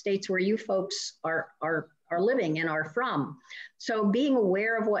states where you folks are living and are from. So being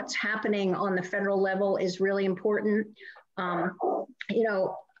aware of what's happening on the federal level is really important.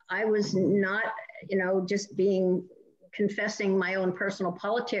 I was not, just confessing my own personal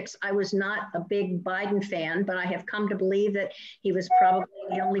politics, I was not a big Biden fan, but I have come to believe that he was probably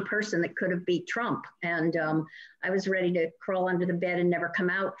the only person that could have beat Trump. And I was ready to crawl under the bed and never come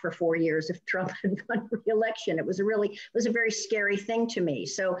out for 4 years if Trump had won re-election. It was a very scary thing to me.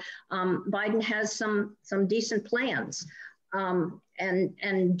 So Biden has some decent plans,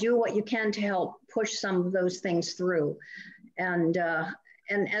 and do what you can to help push some of those things through. And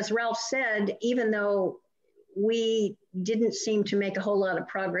as Ralph said, even though we didn't seem to make a whole lot of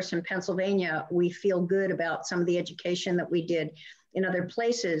progress in Pennsylvania, we feel good about some of the education that we did in other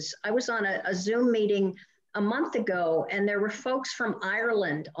places. I was on a Zoom meeting a month ago, and there were folks from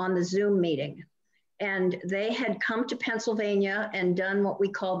Ireland on the Zoom meeting, and they had come to Pennsylvania and done what we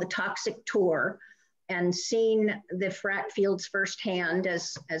call the toxic tour and seen the frack fields firsthand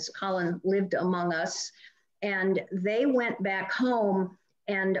as Colin lived among us. And they went back home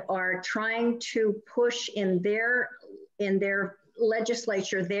and are trying to push in their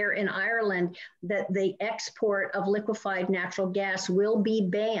legislature there in Ireland that the export of liquefied natural gas will be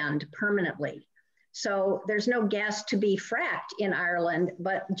banned permanently. So there's no gas to be fracked in Ireland,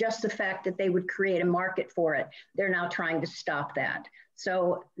 but just the fact that they would create a market for it, they're now trying to stop that.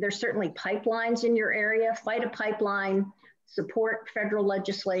 So there's certainly pipelines in your area. Fight a pipeline, support federal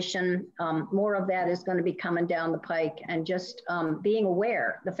legislation. More of that is going to be coming down the pike, and just being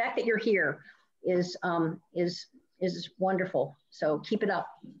aware. The fact that you're here is wonderful. So keep it up.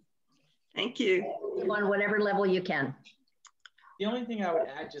 Thank you. On whatever level you can. The only thing I would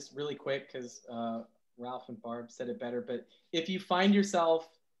add just really quick, because Ralph and Barb said it better, but if you find yourself,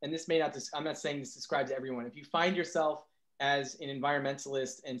 and this may not, I'm not saying this describes everyone, if you find yourself as an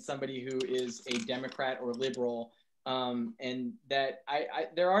environmentalist and somebody who is a Democrat or liberal, and that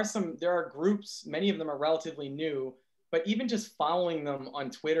there are groups, many of them are relatively new, but even just following them on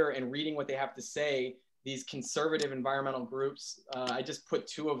Twitter and reading what they have to say, these conservative environmental groups, I just put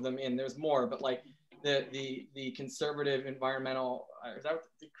 2 of them in, there's more, but like the conservative environmental, is that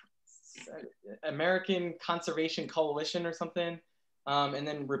American Conservation Coalition or something, and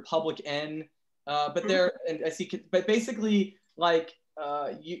then Republic N, but they're, and I see, but basically like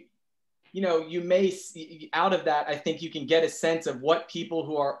you may see, out of that, I think you can get a sense of what people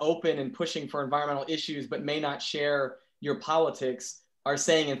who are open and pushing for environmental issues but may not share your politics are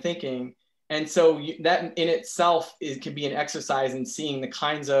saying and thinking. And so that in itself could be an exercise in seeing the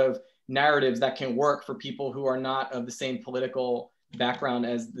kinds of narratives that can work for people who are not of the same political background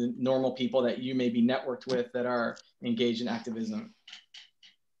as the normal people that you may be networked with that are engaged in activism.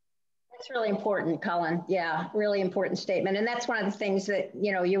 That's really important, Colin. Yeah, really important statement. And that's one of the things that,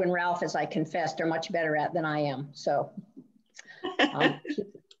 you and Ralph, as I confessed, are much better at than I am. So. All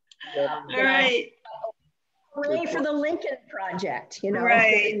right. Hooray for the Lincoln Project,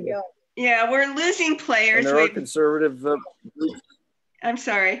 Right. Yeah, we're losing players. And there are conservative groups. I'm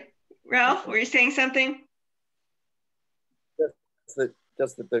sorry. Ralph, were you saying something?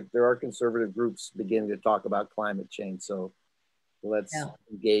 Just that there are conservative groups beginning to talk about climate change. So let's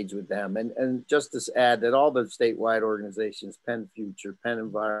engage with them. And just to add that all the statewide organizations, Penn Future, Penn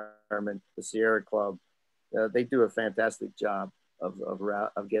Environment, the Sierra Club, they do a fantastic job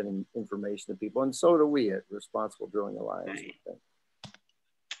of getting information to people. And so do we at Responsible Drilling Alliance. Right.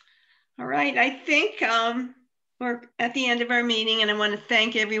 All right, I think we're at the end of our meeting, and I want to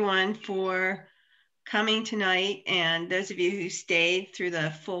thank everyone for coming tonight, and those of you who stayed through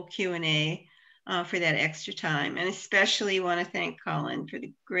the full Q&A for that extra time. And especially want to thank Colin for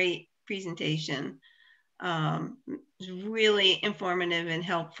the great presentation. It was really informative and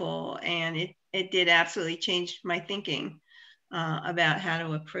helpful, and it did absolutely change my thinking about how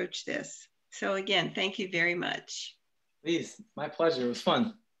to approach this. So again, thank you very much. Please, my pleasure. It was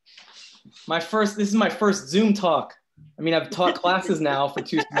fun. This is my first Zoom talk. I mean, I've taught classes now for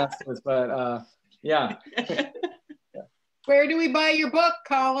 2 semesters, but yeah. Where do we buy your book,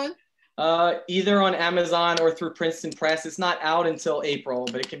 Colin? Either on Amazon or through Princeton Press. It's not out until April,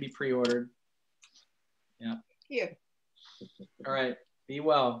 but it can be pre-ordered. Yeah. Yeah. All right. Be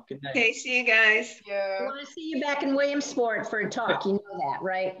well. Good night. Okay, see you guys. Yeah. I want to see you back in Williamsport for a talk. You know that,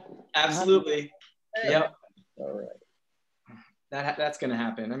 right? Absolutely. Yep. All right. That's going to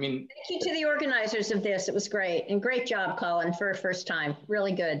happen. I mean, Thank you to the organizers of this. It was great. And great job, Colin, for a first time.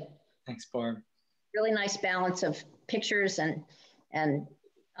 Really good. thanks, Barb. Really nice balance of pictures and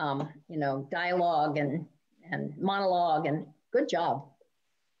you know, dialogue and monologue, and good job.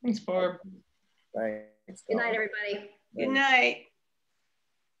 Thanks, Barb. Thanks. Good night, everybody. Good night.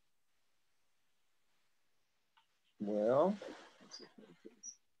 Well,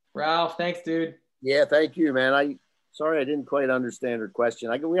 Ralph, thanks, dude. yeah, thank you, man. Sorry I didn't quite understand her question.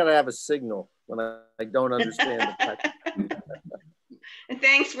 We got to have a signal when I don't understand the question. And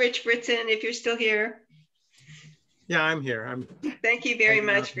thanks, Rich Britton, if you're still here. Yeah, I'm here. Thank you very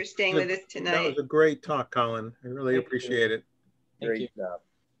much for staying with us tonight. That was a great talk, Colin. I really appreciate it. Great job.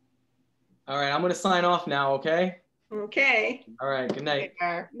 All right, I'm going to sign off now, okay? Okay. All right, good night.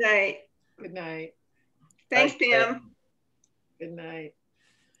 Night. Good night. Thanks, Pam. Good night.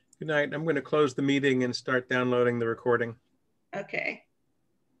 Good night. I'm going to close the meeting and start downloading the recording. Okay.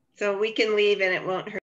 So we can leave and it won't hurt.